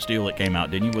like the Man of Steel that came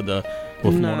out, didn't you? With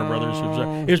Warner Brothers.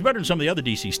 It was better than some of the other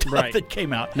DC stuff that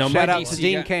came out. No, shout out to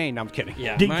Dean Cain. I'm kidding.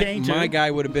 Yeah, Dean Cain too. My guy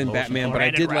would have been Batman, but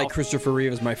I did like Christopher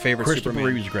Reeve as my favorite Christopher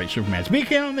Superman. Reeve is a great Superman.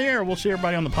 Speaking on the air, we'll see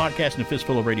everybody on the podcast and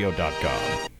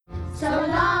fistfulofradio.com. So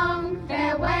long,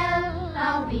 farewell,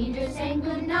 I'll be just saying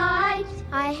goodnight.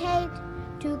 I hate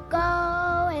to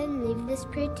go and leave this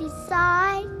pretty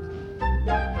sight.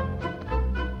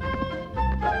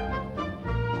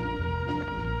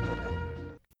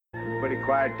 Everybody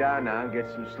quiet down now and get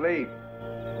some sleep.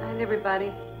 Good night,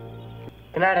 everybody.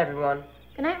 Good night, everyone.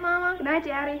 Good night, Mama. Good night,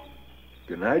 Daddy.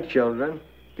 Good night, children.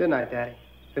 Good night, Daddy.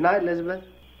 Good night, Elizabeth.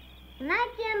 Good night,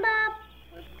 Jim Bob.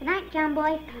 Good night, John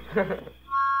Boy.